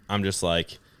hunting. I'm just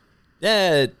like,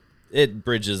 yeah, it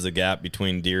bridges the gap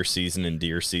between deer season and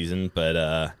deer season. But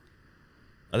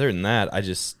other than that,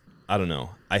 I don't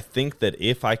know. I think that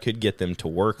if I could get them to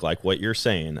work like what you're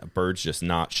saying, a bird's just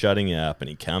not shutting up and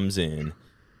he comes in,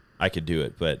 I could do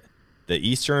it. But the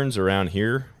easterns around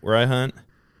here where I hunt,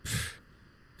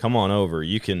 come on over.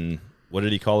 You can, what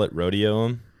did he call it, rodeo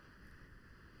them?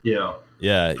 Yeah.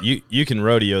 Yeah, you can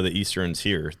rodeo the easterns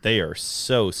here. They are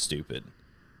so stupid.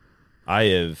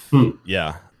 I've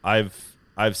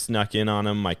snuck in on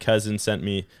them. My cousin sent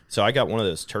me. So I got one of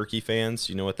those turkey fans.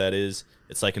 You know what that is?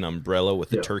 It's like an umbrella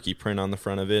with a turkey print on the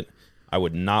front of it. I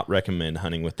would not recommend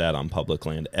hunting with that on public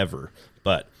land ever.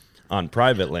 But on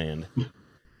private land,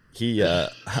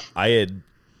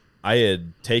 I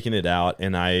had taken it out,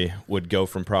 and I would go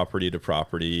from property to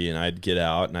property, and I'd get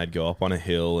out and I'd go up on a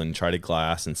hill and try to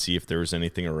glass and see if there was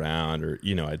anything around, or,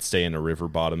 you know, I'd stay in a river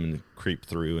bottom and creep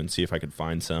through and see if I could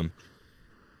find some.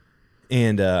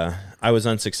 And I was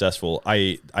unsuccessful.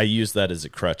 I used that as a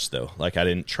crutch, though. Like, I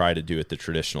didn't try to do it the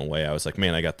traditional way. I was like,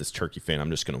 man, I got this turkey fan. I'm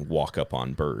just going to walk up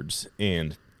on birds.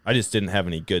 And I just didn't have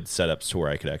any good setups to where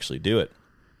I could actually do it.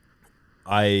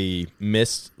 I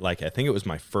missed, like, I think it was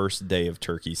my first day of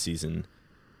turkey season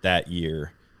that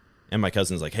year. And my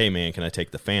cousin's like, hey, man, can I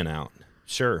take the fan out?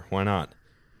 Sure, why not?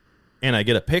 And I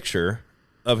get a picture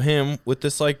of him with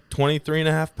this, like,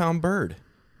 23.5-pound bird.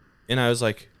 And I was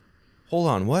like, hold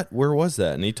on, what? Where was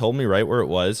that? And he told me right where it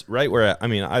was, right where, I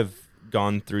mean, I've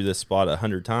gone through this spot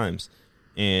 100 times.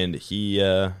 And he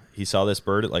saw this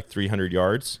bird at, like, 300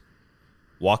 yards,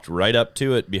 walked right up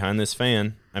to it behind this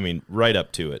fan. I mean, right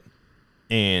up to it.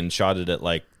 And shot it at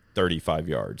like 35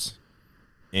 yards.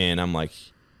 And I'm like,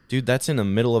 dude, that's in the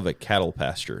middle of a cattle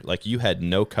pasture. Like, you had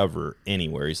no cover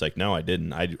anywhere. He's like, no, I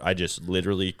didn't. I just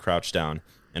literally crouched down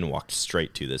and walked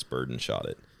straight to this bird and shot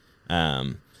it.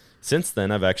 Since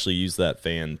then, I've actually used that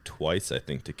fan twice, I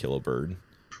think, to kill a bird.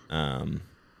 And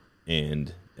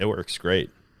it works great.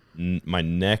 My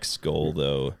next goal,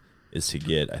 though, is to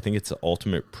get, I think it's the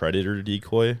Ultimate Predator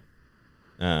decoy.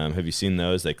 Have you seen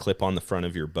those? They clip on the front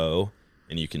of your bow,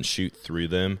 and you can shoot through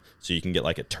them. So you can get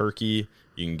like a turkey,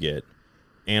 you can get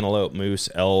antelope, moose,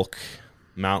 elk,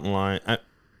 mountain lion.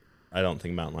 I don't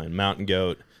think mountain lion, mountain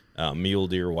goat, mule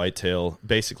deer, whitetail,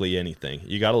 basically anything.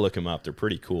 You got to look them up. They're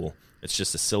pretty cool. It's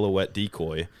just a silhouette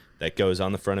decoy that goes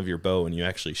on the front of your bow, and you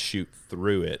actually shoot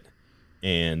through it.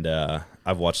 And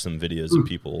I've watched some videos of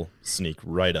people sneak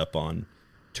right up on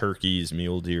turkeys,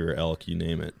 mule deer, elk, you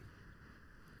name it.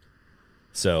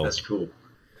 So that's cool.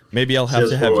 Maybe I'll have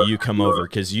to have you come over,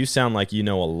 because you sound like you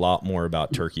know a lot more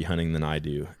about turkey hunting than I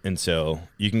do. And so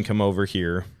you can come over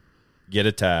here, get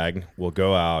a tag, we'll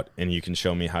go out, and you can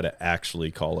show me how to actually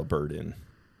call a bird in.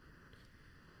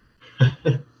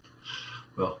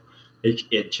 Well,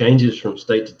 it changes from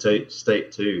state to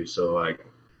state too. So like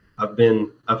I've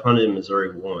hunted in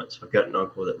Missouri once. I've got an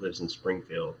uncle that lives in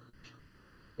Springfield.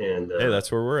 And hey,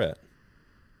 that's where we're at.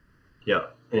 Yeah.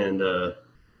 And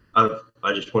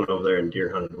I just went over there and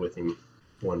deer hunted with him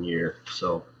 1 year.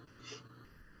 So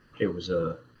it was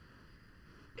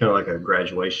kind of like a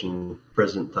graduation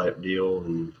present type deal,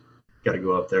 and got to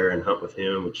go up there and hunt with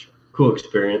him, which cool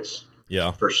experience.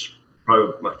 Yeah.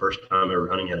 Probably my first time ever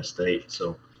hunting out of state.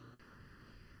 So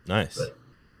nice. But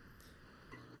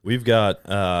we've got,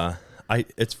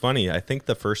 it's funny. I think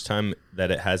the first time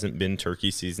that it hasn't been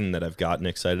turkey season that I've gotten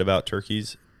excited about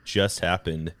turkeys just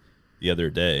happened the other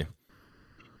day.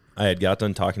 I had got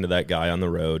done talking to that guy on the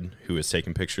road who was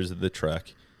taking pictures of the truck.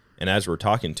 And as we're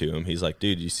talking to him, he's like,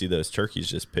 dude, you see those turkeys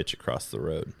just pitch across the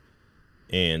road?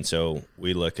 And so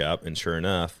we look up, and sure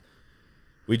enough,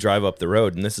 we drive up the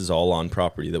road, and this is all on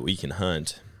property that we can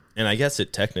hunt. And I guess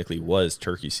it technically was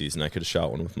turkey season. I could have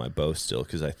shot one with my bow still,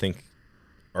 because I think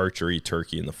archery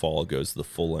turkey in the fall goes the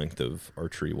full length of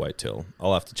archery whitetail.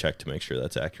 I'll have to check to make sure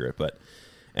that's accurate. But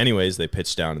anyways, they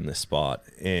pitched down in this spot,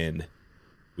 and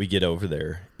we get over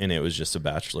there, and it was just a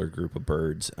bachelor group of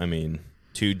birds. I mean,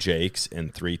 2 Jakes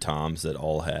and 3 Toms that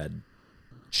all had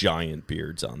giant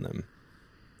beards on them.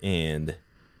 And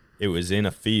it was in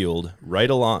a field right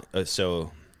along.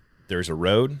 So there's a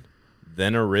road,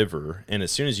 then a river. And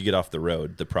as soon as you get off the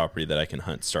road, the property that I can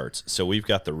hunt starts. So we've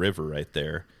got the river right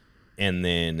there. And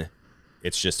then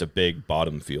it's just a big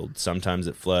bottom field. Sometimes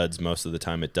it floods. Most of the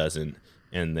time it doesn't.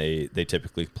 And they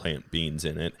typically plant beans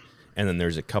in it. And then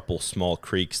there's a couple small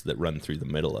creeks that run through the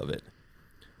middle of it.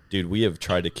 Dude, we have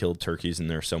tried to kill turkeys in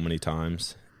there so many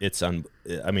times. It's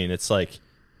like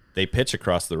they pitch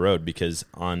across the road, because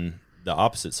on the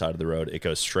opposite side of the road, it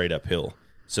goes straight uphill.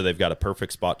 So they've got a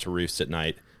perfect spot to roost at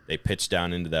night. They pitch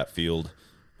down into that field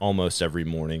almost every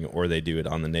morning, or they do it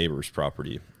on the neighbor's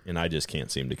property. And I just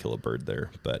can't seem to kill a bird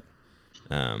there. But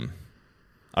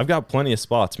I've got plenty of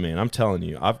spots, man. I'm telling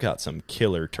you, I've got some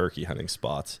killer turkey hunting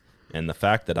spots. And the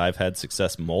fact that I've had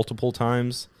success multiple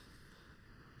times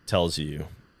tells you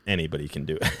anybody can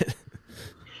do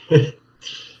it.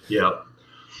 Yeah.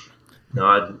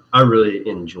 No, I really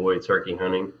enjoy turkey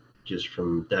hunting just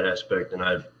from that aspect. And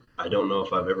I don't know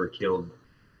if I've ever killed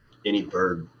any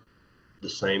bird the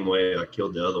same way I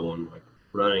killed the other one, like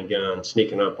running gun,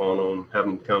 sneaking up on them, have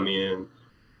them come in.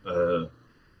 I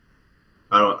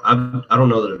don't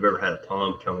know that I've ever had a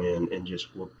Tom come in and just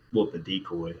whoop a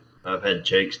decoy. I've had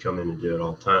Jakes come in and do it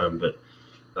all the time, but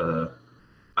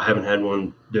I haven't had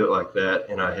one do it like that,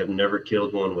 and I have never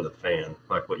killed one with a fan,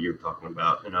 like what you were talking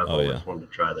about, and I've always wanted to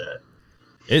try that.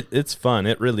 It's fun.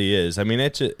 It really is. I mean,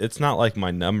 it's not like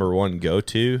my number one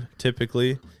go-to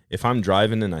typically. If I'm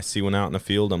driving and I see one out in the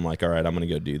field, I'm like, all right, I'm going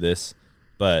to go do this.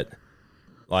 But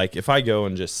like if I go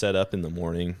and just set up in the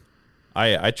morning,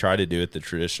 I try to do it the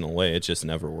traditional way. It just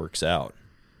never works out.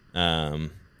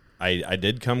 I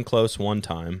did come close one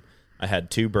time. I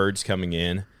had 2 birds coming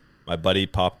in. My buddy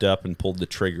popped up and pulled the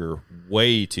trigger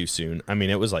way too soon. I mean,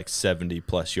 it was like 70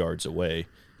 plus yards away.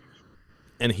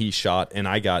 And he shot, and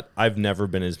I've never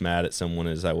been as mad at someone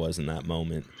as I was in that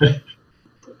moment.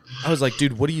 I was like,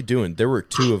 dude, what are you doing? There were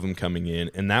 2 of them coming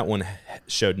in, and that one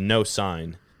showed no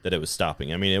sign that it was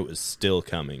stopping. I mean, it was still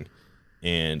coming.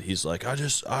 And he's like,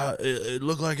 it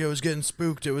looked like it was getting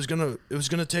spooked. It was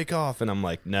gonna take off. And I'm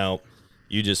like, no,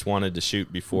 you just wanted to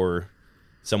shoot before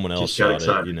someone else shot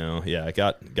it, you know? Yeah, I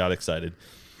got excited.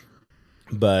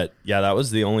 But yeah, that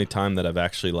was the only time that I've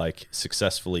actually like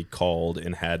successfully called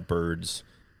and had birds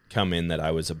come in that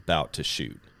I was about to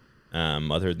shoot.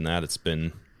 Other than that, it's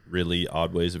been really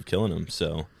odd ways of killing them.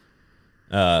 So,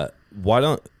 why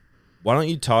don't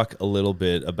you talk a little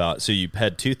bit about, so you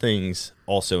had 2 things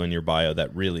also in your bio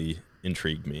that really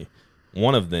intrigued me.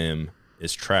 One of them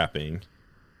is trapping,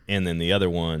 and then the other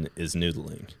one is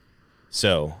noodling.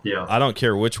 So Yeah. I don't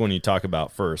care which one you talk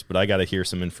about first, but I got to hear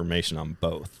some information on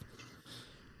both.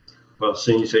 Well,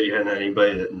 seeing you said you hadn't had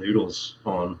anybody that noodles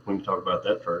on, we can talk about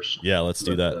that first. Yeah, let's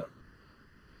do that.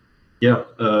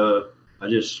 I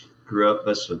just grew up.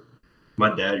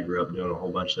 My dad grew up doing a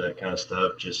whole bunch of that kind of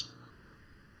stuff. Just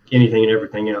anything and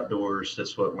everything outdoors.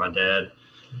 That's what my dad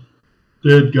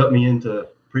got me into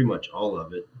pretty much all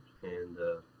of it. And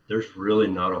there's really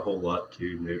not a whole lot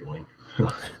to noodling.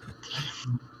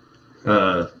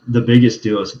 The biggest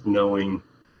deal is knowing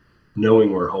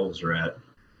where holes are at,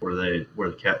 where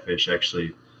the catfish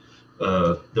actually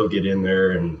they'll get in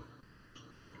there, and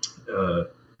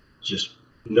just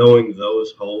knowing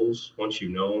those holes. Once you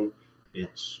know them,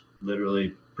 it's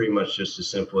literally pretty much just as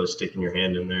simple as sticking your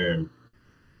hand in there and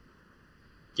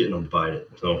getting them to bite it.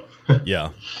 So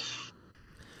Yeah.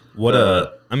 What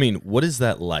what is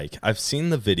that like? I've seen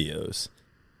the videos,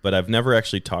 but I've never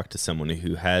actually talked to someone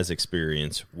who has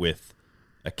experience with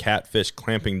a catfish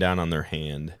clamping down on their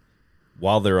hand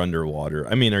while they're underwater.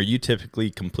 I mean, are you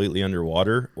typically completely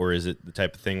underwater, or is it the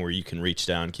type of thing where you can reach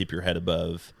down, keep your head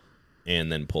above,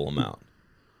 and then pull them out?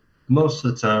 most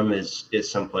of the time it's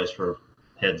someplace where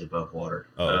head's above water.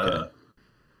 Oh, okay.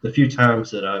 The few times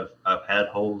that I've had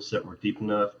holes that were deep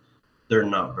enough, they're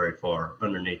not very far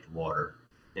underneath the water.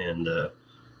 And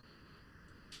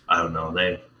I don't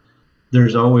know,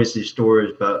 there's always these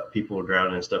stories about people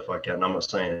drowning and stuff like that. And I'm not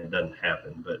saying it doesn't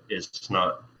happen, but it's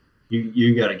not,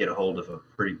 you got to get a hold of a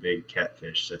pretty big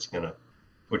catfish that's gonna,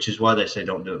 which is why they say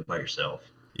don't do it by yourself.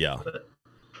 Yeah. But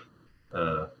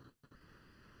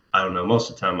I don't know, most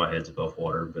of the time my head's above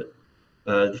water, but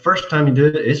the first time you do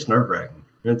it, it's nerve-wracking.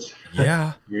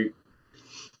 Yeah.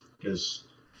 Because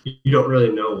you don't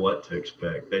really know what to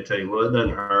expect. They tell you, well, it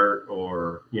doesn't hurt,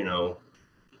 or,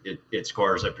 it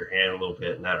scars up your hand a little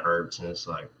bit and that hurts. And it's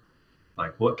like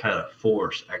what kind of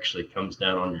force actually comes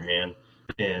down on your hand?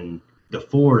 And the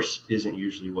force isn't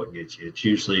usually what gets you. It's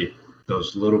usually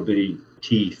those little bitty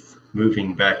teeth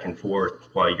moving back and forth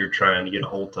while you're trying to get a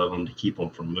hold of them to keep them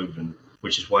from moving,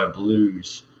 which is why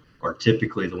blues are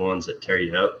typically the ones that tear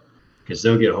you up, because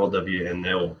they'll get a hold of you and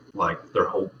they'll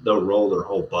roll their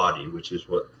whole body, which is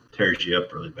what tears you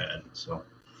up really bad. So,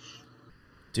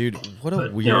 dude, what a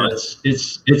weird.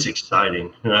 It's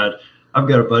exciting. And I've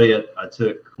got a buddy I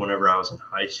took whenever I was in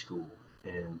high school,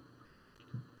 and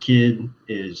kid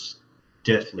is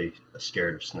deathly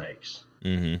scared of snakes.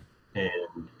 Mm-hmm.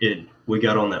 And we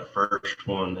got on that first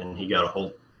one, and he got a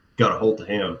hold of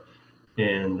him.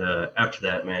 And after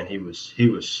that, man, he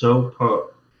was so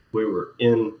pumped.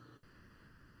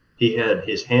 He had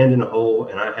his hand in a hole,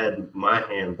 and I had my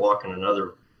hand blocking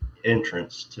another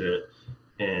entrance to it,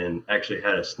 and actually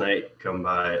had a snake come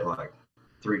by at like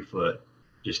 3 foot,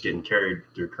 just getting carried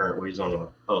through current. We was on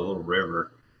a little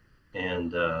river,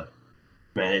 and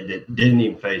man, it didn't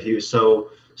even phase. He was so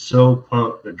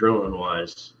pumped adrenaline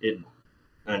wise.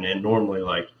 And then normally,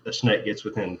 like, a snake gets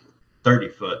within 30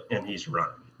 foot and he's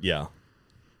running. Yeah.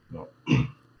 No.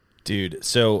 Dude,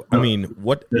 so I mean,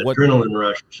 what adrenaline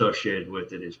rush associated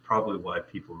with it is probably why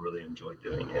people really enjoy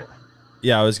doing it.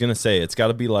 Yeah, I was gonna say it's got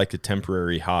to be like a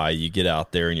temporary high. You get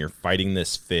out there and you're fighting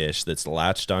this fish that's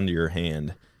latched onto your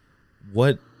hand.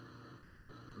 What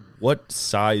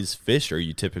size fish are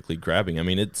you typically grabbing? I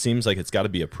mean, it seems like it's got to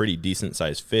be a pretty decent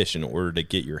sized fish in order to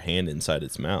get your hand inside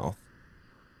its mouth.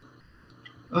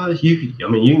 You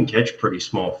can catch pretty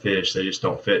small fish. They just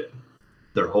don't fit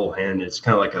their whole hand. It's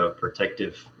kind of like a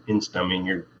protective instinct. I mean,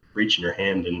 you're reaching your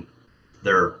hand in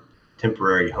their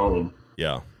temporary home.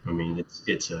 Yeah. I mean,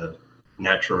 it's a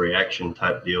natural reaction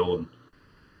type deal.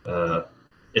 And,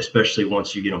 especially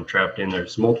once you get them trapped in,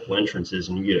 there's multiple entrances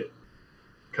and you get it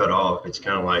cut off. It's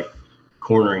kind of like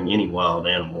cornering any wild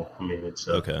animal. I mean, it's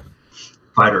okay.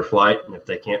 Fight or flight. And if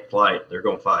they can't fight, they're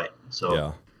going to fight.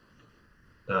 So,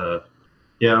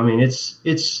 yeah, I mean, it's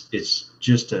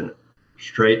just a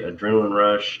straight adrenaline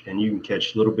rush, and you can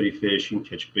catch little bitty fish. You can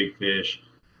catch big fish.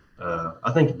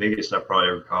 I think the biggest I probably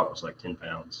ever caught was like 10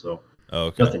 pounds. So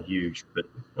nothing huge, but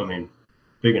I mean,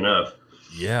 big enough.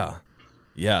 Yeah.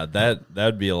 Yeah.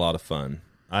 That'd be a lot of fun.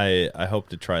 I hope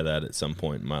to try that at some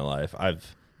point in my life.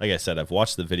 Like I said, I've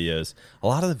watched the videos. A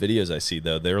lot of the videos I see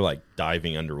though, they're like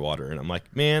diving underwater, and I'm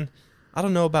like, man, I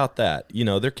don't know about that.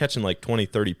 They're catching like 20,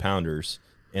 30 pounders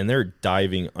and they're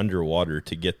diving underwater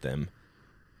to get them.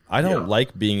 I don't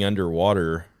like being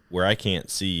underwater where I can't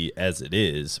see as it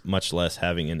is, much less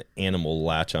having an animal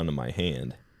latch onto my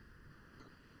hand.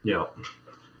 Yeah.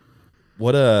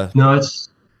 No,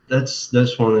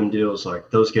 that's one of them deals. Like,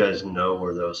 those guys know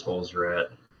where those holes are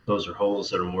at. Those are holes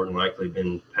that are more than likely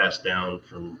been passed down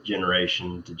from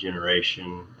generation to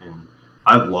generation. And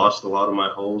I've lost a lot of my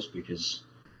holes because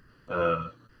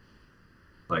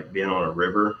like being on a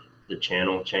river, the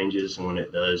channel changes, and when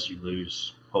it does, you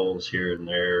lose holes here and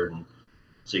there, and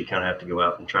so you kind of have to go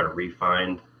out and try to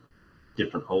refine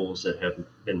different holes that have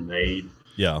been made.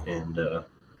 Yeah. And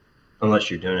unless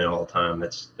you're doing it all the time,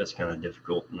 that's kind of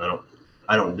difficult. And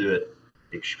I don't do it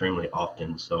extremely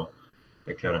often, so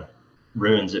it kind of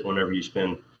ruins it whenever you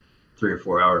spend 3 or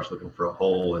 4 hours looking for a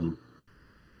hole and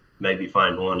maybe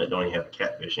find one that don't even have a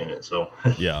catfish in it. So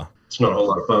yeah, it's not a whole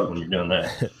lot of fun when you're doing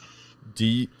that.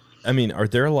 Are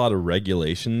there a lot of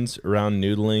regulations around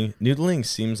noodling? Noodling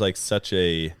seems like such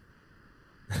a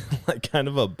like kind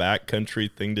of a backcountry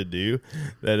thing to do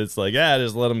that it's like,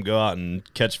 just let them go out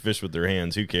and catch fish with their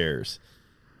hands. Who cares?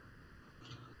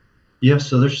 Yeah,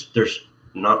 so there's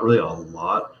not really a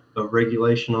lot of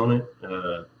regulation on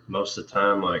it. Most of the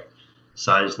time, like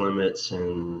size limits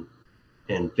and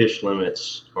fish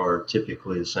limits are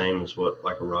typically the same as what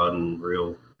like a rod and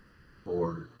reel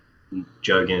or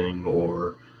jugging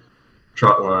or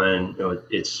trot line.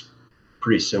 It's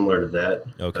pretty similar to that.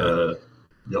 Okay.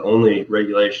 The only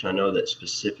regulation I know that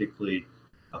specifically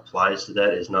applies to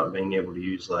that is not being able to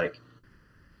use like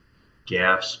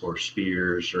gaffs or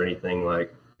spears or anything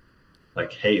like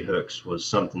hay hooks was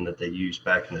something that they used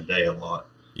back in the day a lot.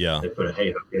 Yeah. They put a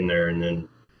hay hook in there, and then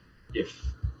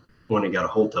when they got a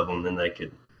hold of them, then they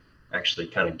could actually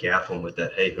kind of gaff them with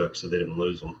that hay hook so they didn't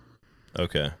lose them.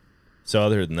 Okay. So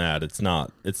other than that, it's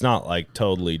not like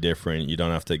totally different. You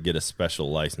don't have to get a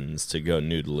special license to go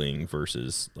noodling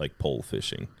versus like pole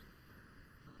fishing.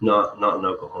 Not in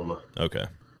Oklahoma. Okay.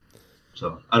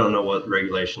 So I don't know what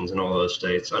regulations in all those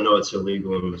states. I know it's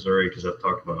illegal in Missouri because I've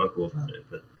talked to my uncle about it,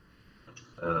 but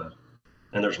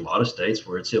and there's a lot of states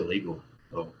where it's illegal.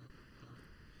 So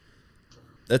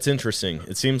that's interesting.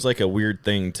 It seems like a weird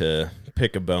thing to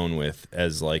pick a bone with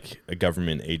as like a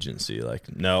government agency.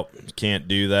 Like, nope, can't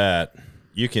do that.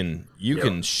 You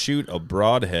can shoot a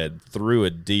broadhead through a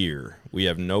deer. We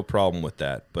have no problem with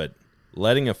that. But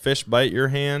letting a fish bite your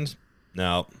hand,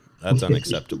 no, that's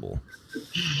unacceptable.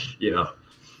 Yeah.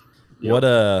 What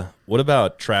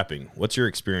about trapping? What's your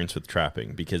experience with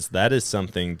trapping? Because that is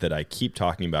something that I keep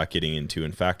talking about getting into.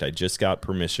 In fact, I just got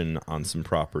permission on some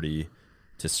property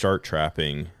to start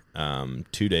trapping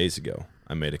 2 days ago.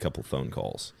 I made a couple phone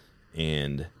calls,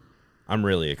 and I'm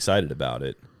really excited about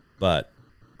it, but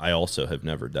I also have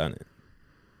never done it.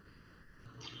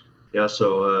 Yeah,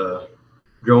 so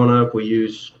growing up, we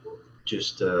used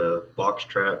just box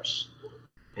traps,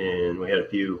 and we had a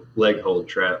few leg hold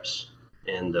traps,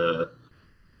 and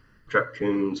trapped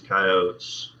coons,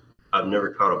 coyotes. I've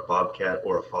never caught a bobcat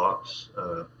or a fox.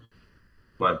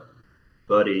 My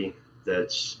buddy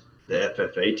that's the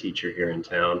FFA teacher here in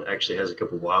town actually has a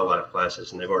couple wildlife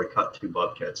classes, and they've already caught 2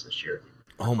 bobcats this year.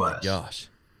 Oh my gosh.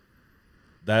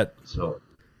 So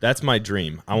that's my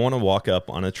dream. I want to walk up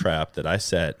on a trap that I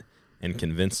set and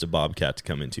convinced a bobcat to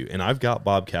come into. And I've got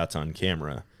bobcats on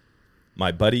camera.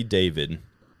 My buddy David,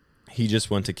 he just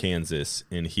went to Kansas,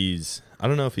 and I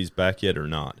don't know if he's back yet or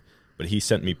not, but he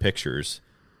sent me pictures.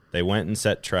 They went and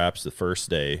set traps the first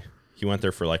day. He went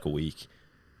there for like a week.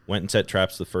 Went and set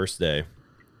traps the first day.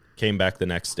 Came back the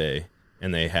next day,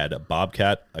 and they had a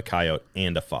bobcat, a coyote,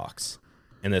 and a fox.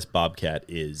 And this bobcat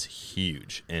is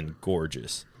huge and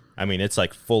gorgeous. I mean, it's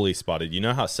like fully spotted. You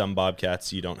know how some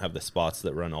bobcats, you don't have the spots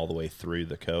that run all the way through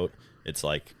the coat? It's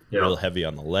like real heavy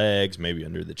on the legs, maybe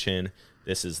under the chin.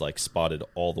 This is like spotted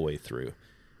all the way through.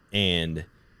 And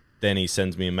then he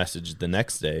sends me a message the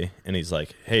next day, and he's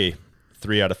like, hey,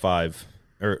 3 out of 5,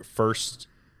 or first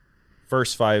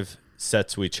 5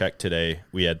 sets we checked today,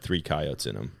 we had 3 coyotes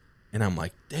in them. And I'm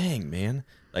like, dang, man,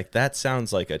 like that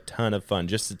sounds like a ton of fun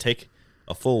just to take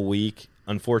a full week.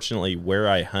 Unfortunately, where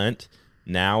I hunt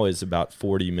now is about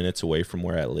 40 minutes away from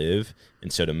where I live.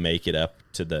 And so to make it up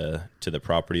to the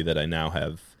property that I now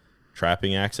have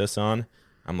trapping access on,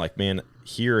 I'm like, man,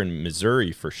 here in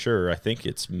Missouri for sure, I think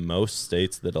it's most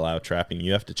states that allow trapping,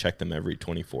 you have to check them every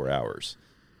 24 hours.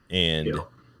 And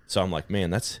so I'm like, man,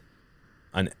 that's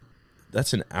an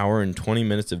hour and 20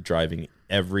 minutes of driving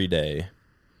every day.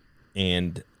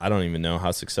 And I don't even know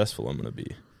how successful I'm going to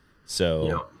be.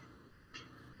 So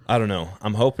I don't know.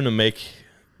 I'm hoping to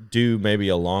do maybe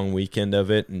a long weekend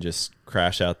of it and just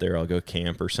crash out there. I'll go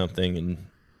camp or something and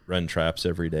run traps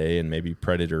every day and maybe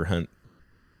predator hunt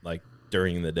like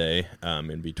during the day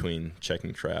in between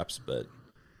checking traps. But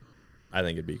I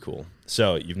think it'd be cool.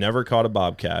 So you've never caught a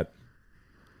bobcat.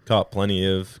 Caught plenty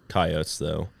of coyotes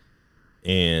though.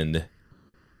 And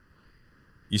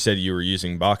you said you were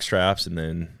using box traps and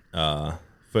then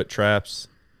foot traps.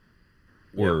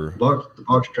 The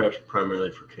box traps are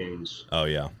primarily for coons. Oh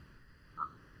yeah.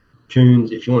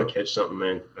 coons, if you want to catch something,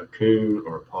 man, a coon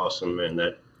or a possum, man,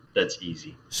 that's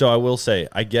easy. So I will say,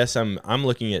 I guess I'm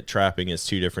looking at trapping as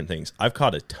two different things. I've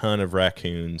caught a ton of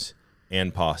raccoons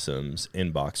and possums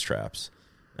in box traps,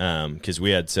 because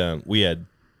we had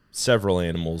several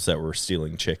animals that were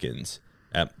stealing chickens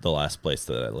at the last place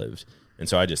that I lived, and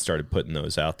so I just started putting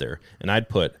those out there. And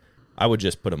I would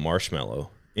just put a marshmallow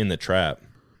in the trap,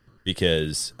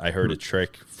 because I heard a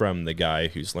trick from the guy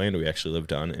whose land we actually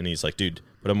lived on, and he's like, dude,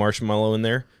 put a marshmallow in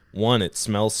there. One, it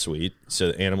smells sweet,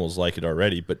 so the animals like it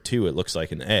already, but two, it looks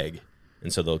like an egg,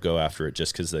 and so they'll go after it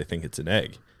just because they think it's an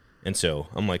egg. And so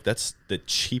I'm like, that's the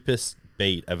cheapest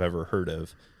bait I've ever heard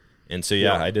of. And so,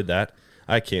 yeah, I did that.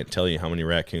 I can't tell you how many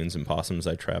raccoons and possums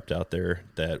I trapped out there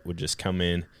that would just come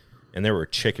in, and there were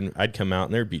I'd come out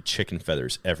and there'd be chicken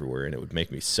feathers everywhere, and it would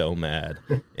make me so mad.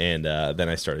 And then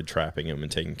I started trapping them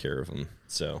and taking care of them.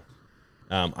 So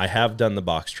I have done the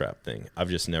box trap thing. I've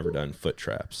just never done foot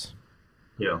traps.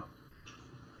 Yeah.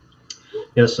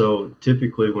 Yeah. So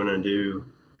typically when I do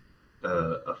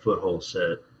a foothold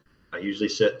set, I usually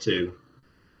set two,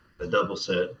 a double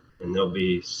set, and they'll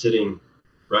be sitting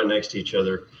right next to each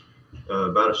other,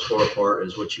 about as far apart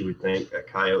as what you would think a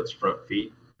coyote's front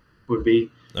feet would be.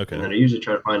 Okay. And then I usually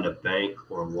try to find a bank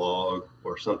or a log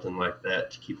or something like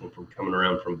that to keep them from coming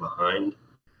around from behind.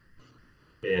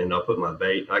 And I'll put my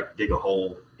bait, I dig a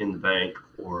hole in the bank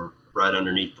or right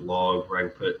underneath the log where I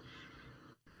can put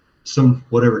some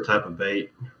whatever type of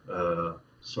bait,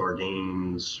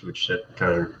 sardines, which that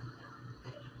kind of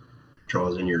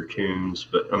draws in your coons,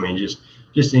 but I mean just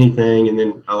anything. And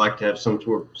then I like to have some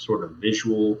sort of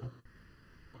visual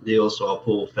deal, so I'll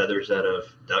pull feathers out of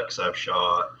ducks I've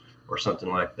shot or something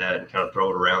like that and kind of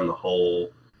throw it around the hole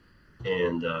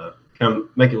and kind of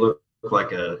make it look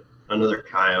like another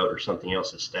coyote or something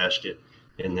else has stashed it.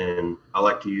 And then I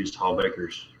like to use Hall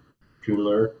Baker's coon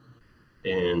lure,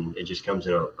 and it just comes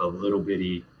in a little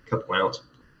bitty couple ounce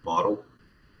bottle,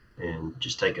 and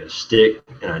just take a stick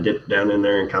and I dip it down in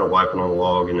there and kind of wipe it on the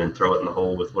log and then throw it in the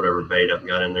hole with whatever bait I've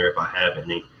got in there if I have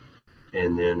any.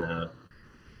 And then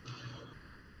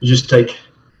you just take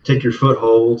your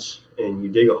footholds and you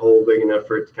dig a hole big enough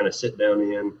for it to kind of sit down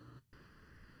in,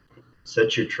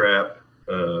 set your trap,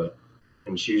 and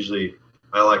it's usually,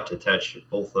 I like to attach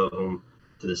both of them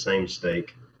to the same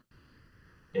stake,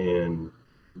 and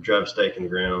drive a stake in the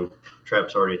ground,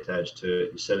 trap's already attached to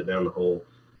it, you set it down the hole,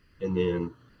 and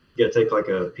then you got to take like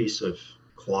a piece of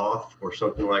cloth or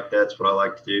something like that's what I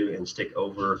like to do, and stick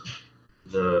over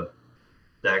the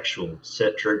actual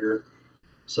set trigger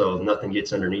so nothing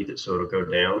gets underneath it, so it'll go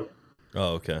down.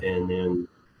 Oh, okay. And then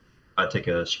I take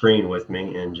a screen with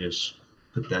me and just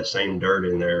put that same dirt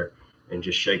in there and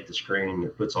just shake the screen.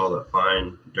 It puts all that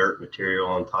fine dirt material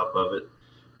on top of it.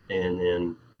 And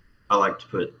then I like to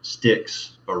put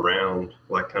sticks around,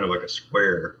 like kind of like a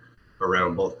square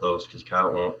around both those, because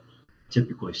coyote won't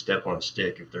typically step on a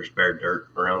stick if there's bare dirt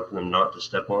around for them not to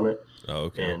step on it. Oh,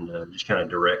 okay. And just kind of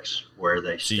directs where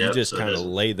they So step. you just kind of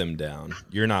lay them down.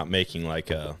 You're not making like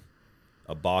a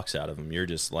box out of them. You're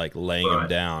just like laying them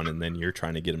down, and then you're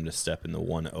trying to get them to step in the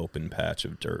one open patch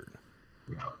of dirt.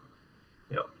 Yeah.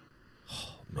 Yep.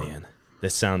 Oh, man,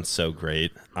 this sounds so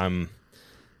great.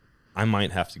 I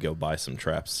might have to go buy some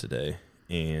traps today.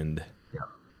 And yeah.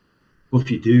 Well,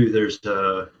 if you do, there's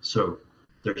a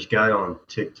guy on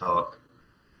TikTok.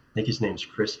 I think his name's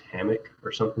Chris Hammock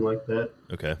or something like that.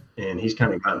 Okay. And he's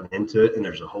kind of gotten into it, and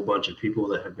there's a whole bunch of people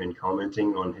that have been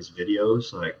commenting on his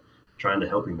videos, like trying to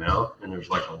help him out. And there's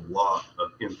like a lot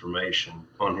of information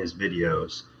on his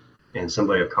videos, and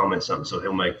somebody will comment something, so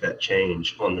he'll make that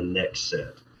change on the next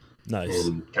set. Nice.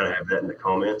 And kind of have that in the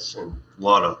comments, and a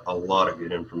lot of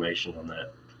good information on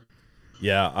that.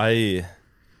 Yeah,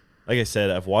 like I said,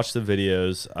 I've watched the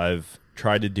videos. I've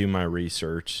tried to do my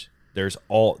research. There's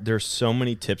so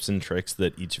many tips and tricks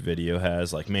that each video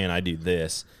has. Like, man, I do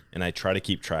this, and I try to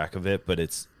keep track of it, but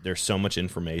there's so much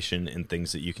information and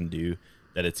things that you can do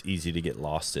that it's easy to get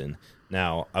lost in.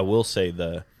 Now, I will say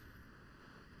the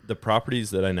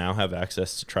properties that I now have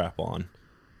access to trap on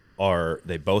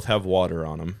they both have water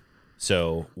on them.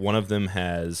 So one of them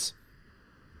has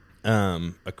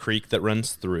a creek that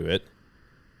runs through it.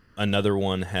 Another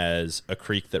one has a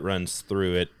creek that runs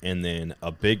through it, and then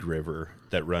a big river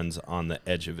that runs on the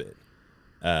edge of it.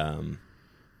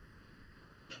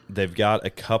 They've got a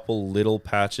couple little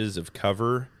patches of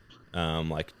cover,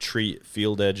 like tree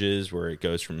field edges where it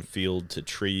goes from field to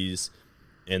trees,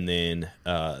 and then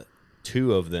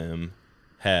two of them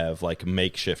have like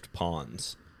makeshift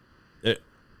ponds.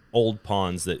 Old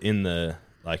ponds that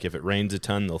if it rains a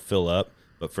ton, they'll fill up,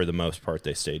 but for the most part,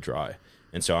 they stay dry.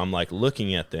 And so I'm like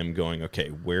looking at them going, okay,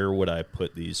 where would I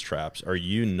put these traps? Are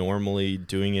you normally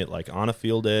doing it like on a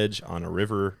field edge, on a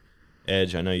river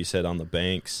edge? I know you said on the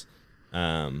banks.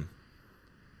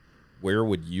 Where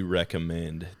would you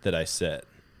recommend that I set?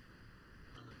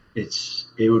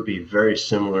 It would be very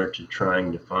similar to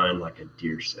trying to find like a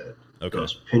deer set. Okay.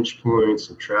 Those pinch points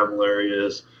and travel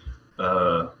areas.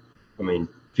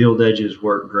 Field edges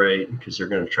work great because they're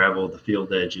going to travel the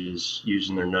field edges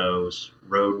using their nose.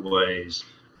 Roadways,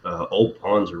 old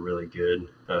ponds are really good,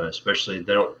 especially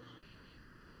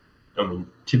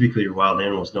typically your wild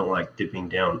animals don't like dipping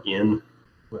down in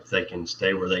if they can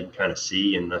stay where they can kind of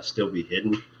see and still be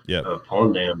hidden. Yeah.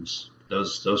 Pond dams,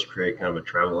 those create kind of a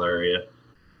travel area.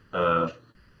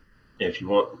 If you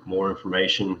want more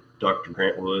information, Dr.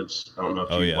 Grant Woods, I don't know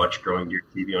if you watch Growing Deer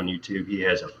TV on YouTube. He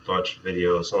has a bunch of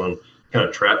videos on kind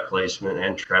of trap placement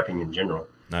and trapping in general.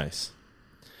 Nice.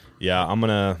 Yeah,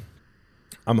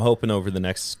 I'm hoping over the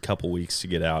next couple weeks to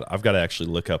get out. I've got to actually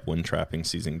look up when trapping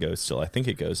season goes still. I think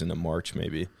it goes into March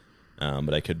maybe,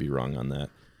 but I could be wrong on that.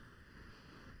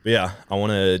 But yeah, I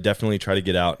want to definitely try to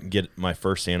get out and get my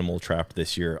first animal trapped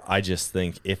this year. I just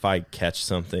think if I catch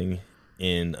something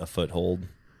in a foothold,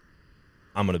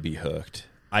 I'm going to be hooked.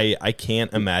 I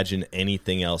can't imagine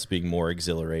anything else being more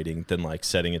exhilarating than like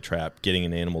setting a trap, getting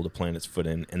an animal to plant its foot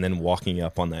in, and then walking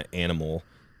up on that animal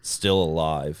still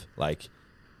alive. Like,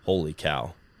 holy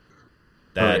cow.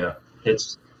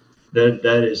 It's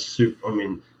that is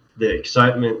super. The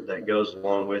excitement that goes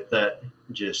along with that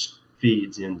just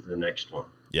feeds into the next one.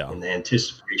 Yeah. And the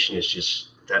anticipation is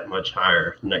just that much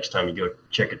higher next time you go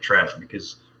check a trap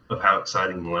because of how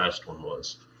exciting the last one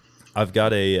was. I've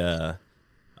got a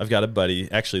buddy,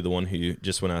 actually the one who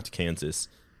just went out to Kansas.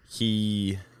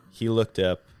 He looked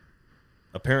up,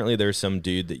 apparently there's some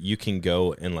dude that you can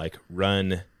go and like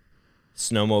run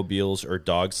snowmobiles or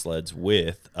dog sleds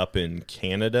with up in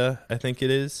Canada, I think it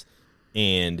is.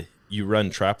 And you run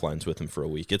trap lines with him for a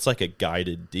week. It's like a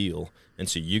guided deal. And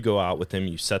so you go out with him,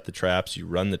 you set the traps, you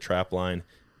run the trap line,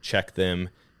 check them,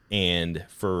 and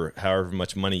for however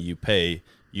much money you pay,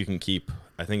 you can keep,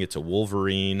 I think it's a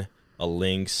wolverine, a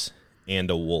lynx,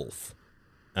 and a wolf,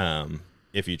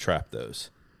 if you trap those.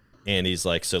 And he's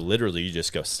like, so literally you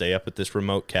just go stay up at this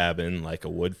remote cabin, like a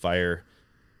wood fire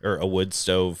or a wood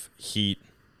stove heat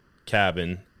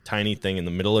cabin, tiny thing in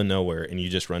the middle of nowhere, and you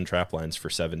just run trap lines for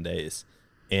 7 days.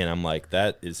 And I'm like,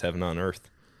 that is heaven on earth.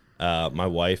 My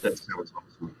wife, that sounds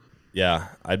awesome. Yeah,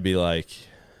 I'd be like,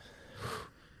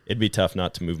 it'd be tough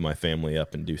not to move my family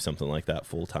up and do something like that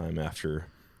full time after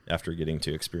getting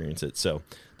to experience it. So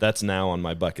that's now on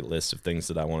my bucket list of things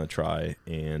that I want to try.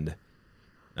 And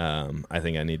I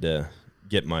think I need to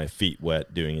get my feet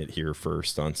wet doing it here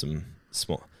first on some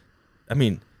small,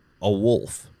 a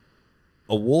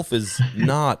wolf is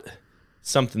not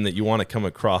something that you want to come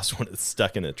across when it's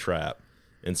stuck in a trap.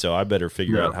 And so I better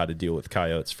figure out how to deal with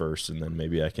coyotes first, and then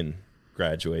maybe I can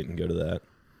graduate and go to that.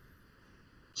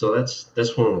 So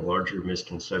that's one of the larger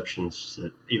misconceptions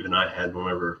that even I had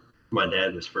whenever my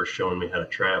dad was first showing me how to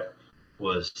trap,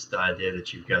 was the idea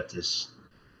that you've got this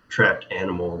trapped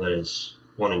animal that is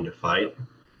wanting to fight.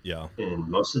 Yeah. And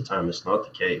most of the time it's not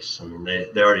the case.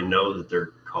 They already know that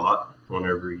they're caught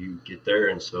whenever you get there.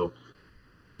 And so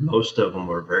most of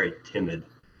them are very timid.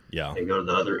 Yeah. They go to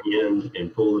the other end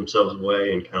and pull themselves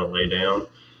away and kind of lay down.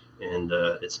 And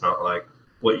it's not like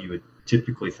what you would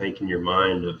typically think in your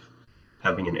mind of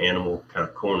having an animal kind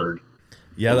of cornered.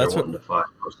 Yeah, that's what to fight.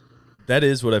 That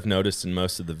is what I've noticed in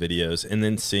most of the videos. And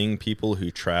then seeing people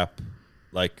who trap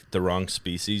like the wrong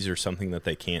species or something that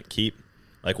they can't keep,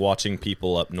 like watching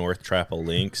people up north trap a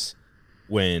lynx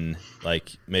when,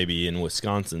 like, maybe in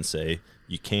Wisconsin, say,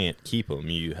 you can't keep them.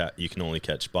 You can only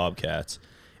catch bobcats.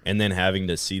 And then having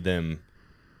to see them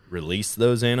release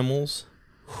those animals.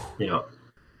 Yeah.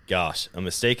 Gosh, a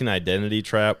mistaken identity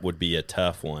trap would be a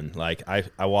tough one. Like,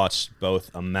 I watched both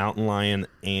a mountain lion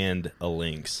and a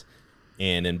lynx.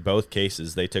 And in both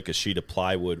cases, they took a sheet of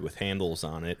plywood with handles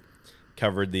on it,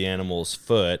 covered the animal's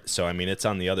foot. So, it's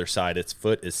on the other side. Its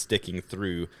foot is sticking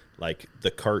through, like,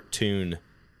 the cartoon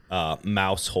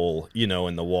mouse hole,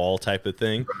 in the wall type of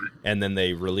thing. And then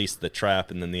they release the trap,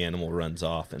 and then the animal runs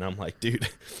off. And I'm like, dude,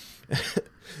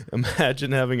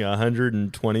 imagine having a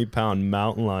 120-pound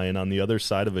mountain lion on the other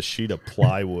side of a sheet of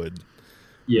plywood.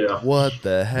 Yeah. What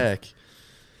the heck?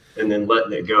 And then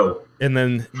letting it go. And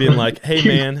then being like, hey,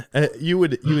 man, you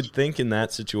would think in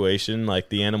that situation, like,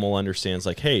 the animal understands,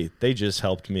 like, hey, they just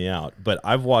helped me out. But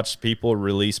I've watched people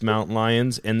release mountain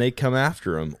lions, and they come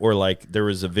after them. Or, like, there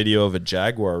was a video of a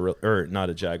jaguar, or not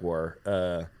a jaguar.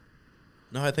 No,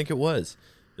 I think it was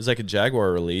was like a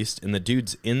jaguar released, and the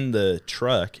dude's in the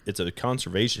truck. It's a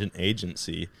conservation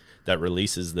agency that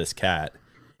releases this cat,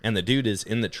 and the dude is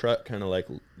in the truck kind of like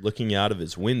looking out of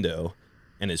his window,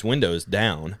 and his window is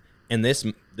down, and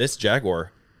this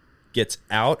jaguar gets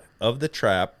out of the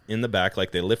trap in the back,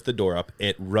 like they lift the door up,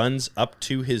 it runs up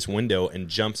to his window and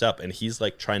jumps up, and he's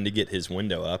like trying to get his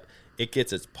window up. It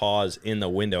gets its paws in the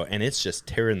window, and it's just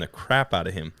tearing the crap out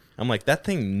of him. I'm like, that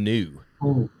thing knew.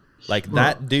 Like,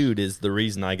 that dude is the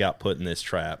reason I got put in this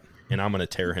trap, and I'm going to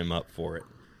tear him up for it.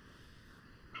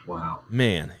 Wow.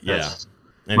 Man, yeah.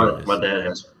 My dad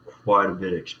has quite a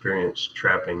bit of experience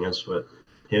trapping. That's what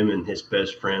him and his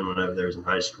best friend, whenever they was in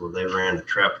high school, they ran a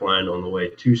trap line on the way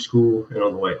to school and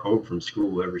on the way home from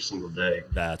school every single day.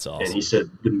 That's awesome. And he said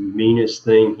the meanest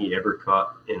thing he ever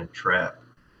caught in a trap,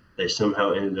 they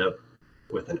somehow ended up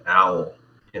with an owl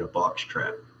in a box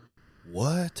trap.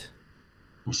 What?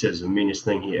 He says the meanest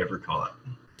thing he ever caught.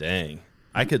 Dang.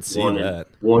 I could see that.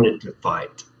 Wanted to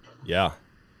fight. Yeah.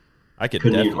 I could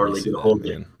Couldn't definitely even hardly see get a that, hold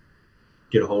man.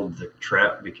 Get a hold of the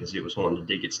trap because it was wanting to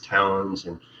dig its talons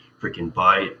and freaking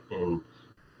bite. And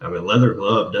I mean, leather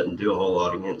glove doesn't do a whole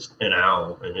lot against an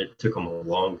owl, and it took them a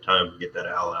long time to get that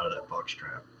owl out of that box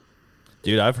trap.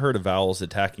 Dude, I've heard of owls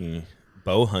attacking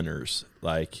bow hunters,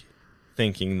 like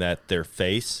thinking that their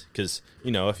face, because,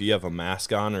 you know, if you have a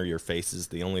mask on or your face is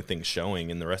the only thing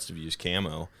showing and the rest of you is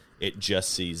camo, it just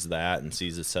sees that and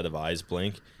sees a set of eyes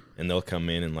blink, and they'll come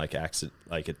in and like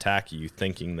attack you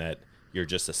thinking that you're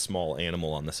just a small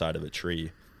animal on the side of a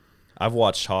tree. I've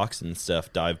watched hawks and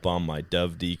stuff dive bomb my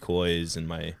dove decoys and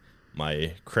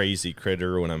my crazy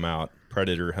critter when I'm out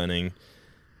predator hunting.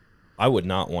 I would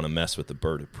not want to mess with a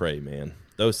bird of prey, man.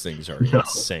 Those things are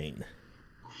insane.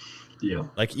 Yeah.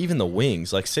 Like, even the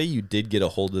wings, like, say you did get a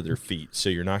hold of their feet so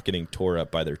you're not getting tore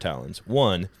up by their talons.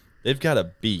 One, they've got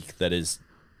a beak that is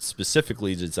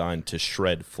specifically designed to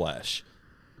shred flesh.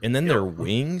 And then their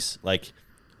wings, like,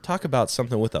 talk about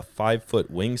something with a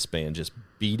 5-foot wingspan just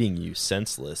beating you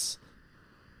senseless.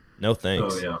 No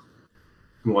thanks. Oh, yeah.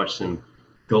 You watch some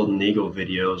golden eagle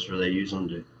videos where they use them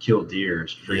to kill deer.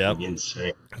 It's freaking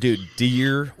insane. Dude,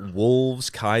 deer,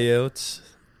 wolves, coyotes,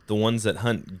 the ones that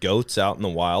hunt goats out in the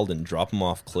wild and drop them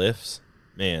off cliffs.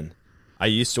 Man, I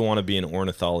used to want to be an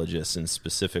ornithologist and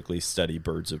specifically study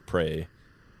birds of prey.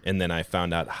 And then I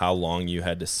found out how long you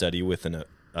had to study with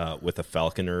a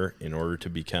falconer in order to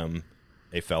become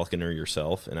a falconer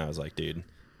yourself. And I was like, dude,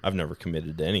 I've never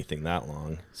committed to anything that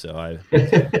long. So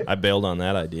I bailed on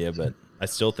that idea, but I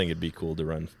still think it'd be cool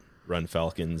to run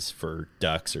falcons for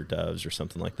ducks or doves or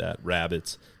something like that.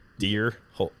 Rabbits, deer,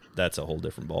 that's a whole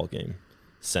different ball game.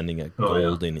 Sending a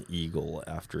golden eagle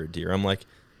after a deer. I'm like,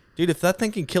 dude, if that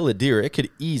thing can kill a deer, it could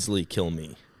easily kill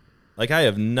me. Like, I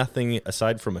have nothing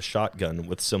aside from a shotgun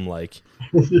with some like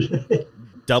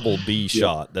double B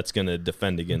shot that's going to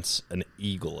defend against an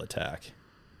eagle attack.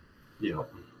 Yeah.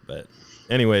 But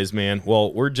anyways, man,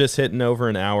 well, we're just hitting over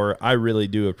an hour. I really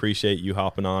do appreciate you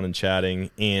hopping on and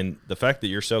chatting, and the fact that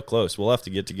you're so close. We'll have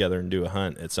to get together and do a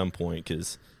hunt at some point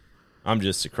because I'm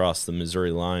just across the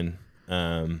Missouri line.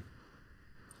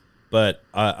 But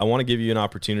I want to give you an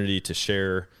opportunity to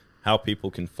share how people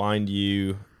can find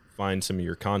you, find some of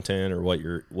your content, or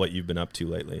what you've been up to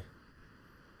lately.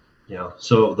 Yeah.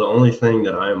 So the only thing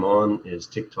that I am on is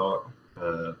TikTok.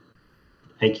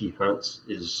 Hanky Hunts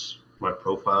is my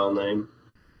profile name.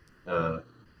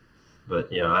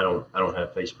 But yeah, I don't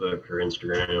have Facebook or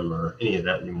Instagram or any of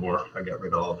that anymore. I got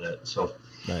rid of all of that. So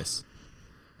nice.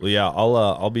 Well, yeah,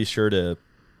 I'll be sure to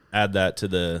add that to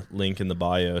the link in the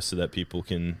bio so that people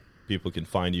can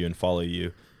find you and follow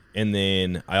you. And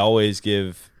then I always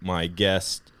give my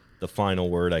guest the final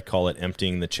word. I call it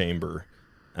emptying the chamber.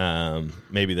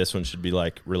 Maybe this one should be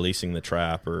like releasing the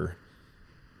trap or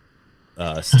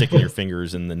sticking your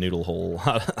fingers in the noodle hole.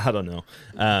 I don't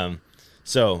know.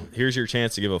 So here's your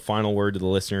chance to give a final word to the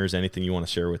listeners. Anything you want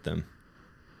to share with them?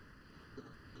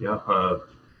 Yeah.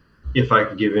 If I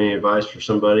could give any advice for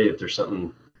somebody, if there's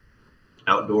something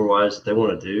outdoor wise that they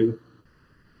want to do,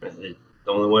 the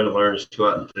only way to learn is to go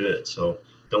out and do it. So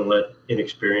don't let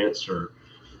inexperience or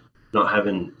not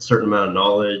having a certain amount of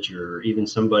knowledge or even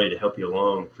somebody to help you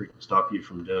along freaking stop you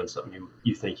from doing something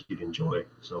you think you'd enjoy.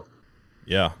 So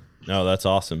yeah, no, that's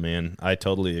awesome, man. I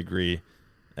totally agree.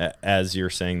 As you're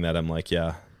saying that, I'm like,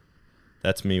 yeah,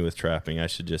 that's me with trapping. I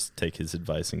should just take his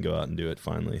advice and go out and do it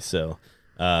finally. So,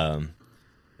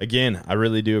 again, I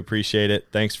really do appreciate it.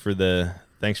 Thanks for the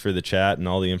chat and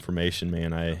all the information,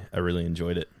 man. I really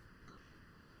enjoyed it.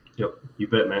 Yep, you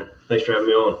bet, man. Thanks for having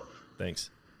me on. Thanks.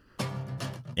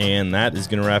 And that is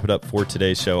going to wrap it up for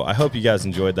today's show. I hope you guys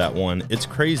enjoyed that one. It's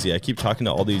crazy. I keep talking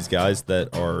to all these guys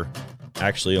that are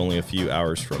actually only a few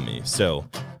hours from me. So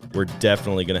we're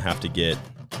definitely going to have to get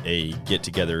a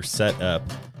get-together set up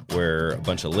where a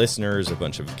bunch of listeners, a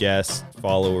bunch of guests,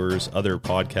 followers, other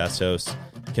podcast hosts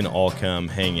can all come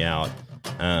hang out.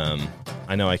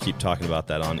 I know I keep talking about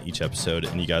that on each episode,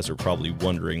 and you guys are probably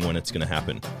wondering when it's going to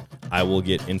happen. I will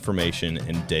get information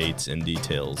and dates and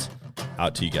details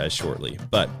out to you guys shortly.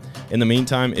 But in the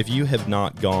meantime, if you have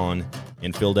not gone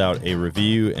and filled out a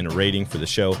review and a rating for the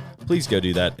show, please go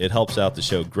do that. It helps out the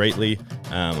show greatly.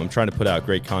 I'm trying to put out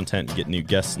great content and get new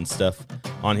guests and stuff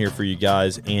on here for you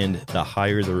guys, and the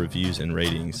higher the reviews and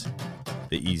ratings,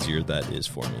 the easier that is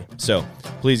for me. So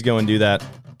please go and do that.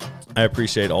 I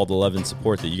appreciate all the love and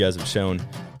support that you guys have shown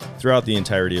throughout the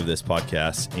entirety of this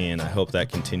podcast, and I hope that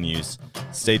continues.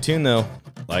 Stay tuned, though.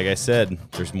 Like I said,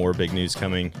 there's more big news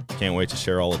coming. Can't wait to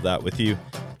share all of that with you.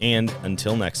 And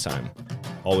until next time,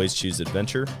 always choose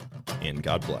adventure, and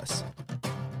God bless.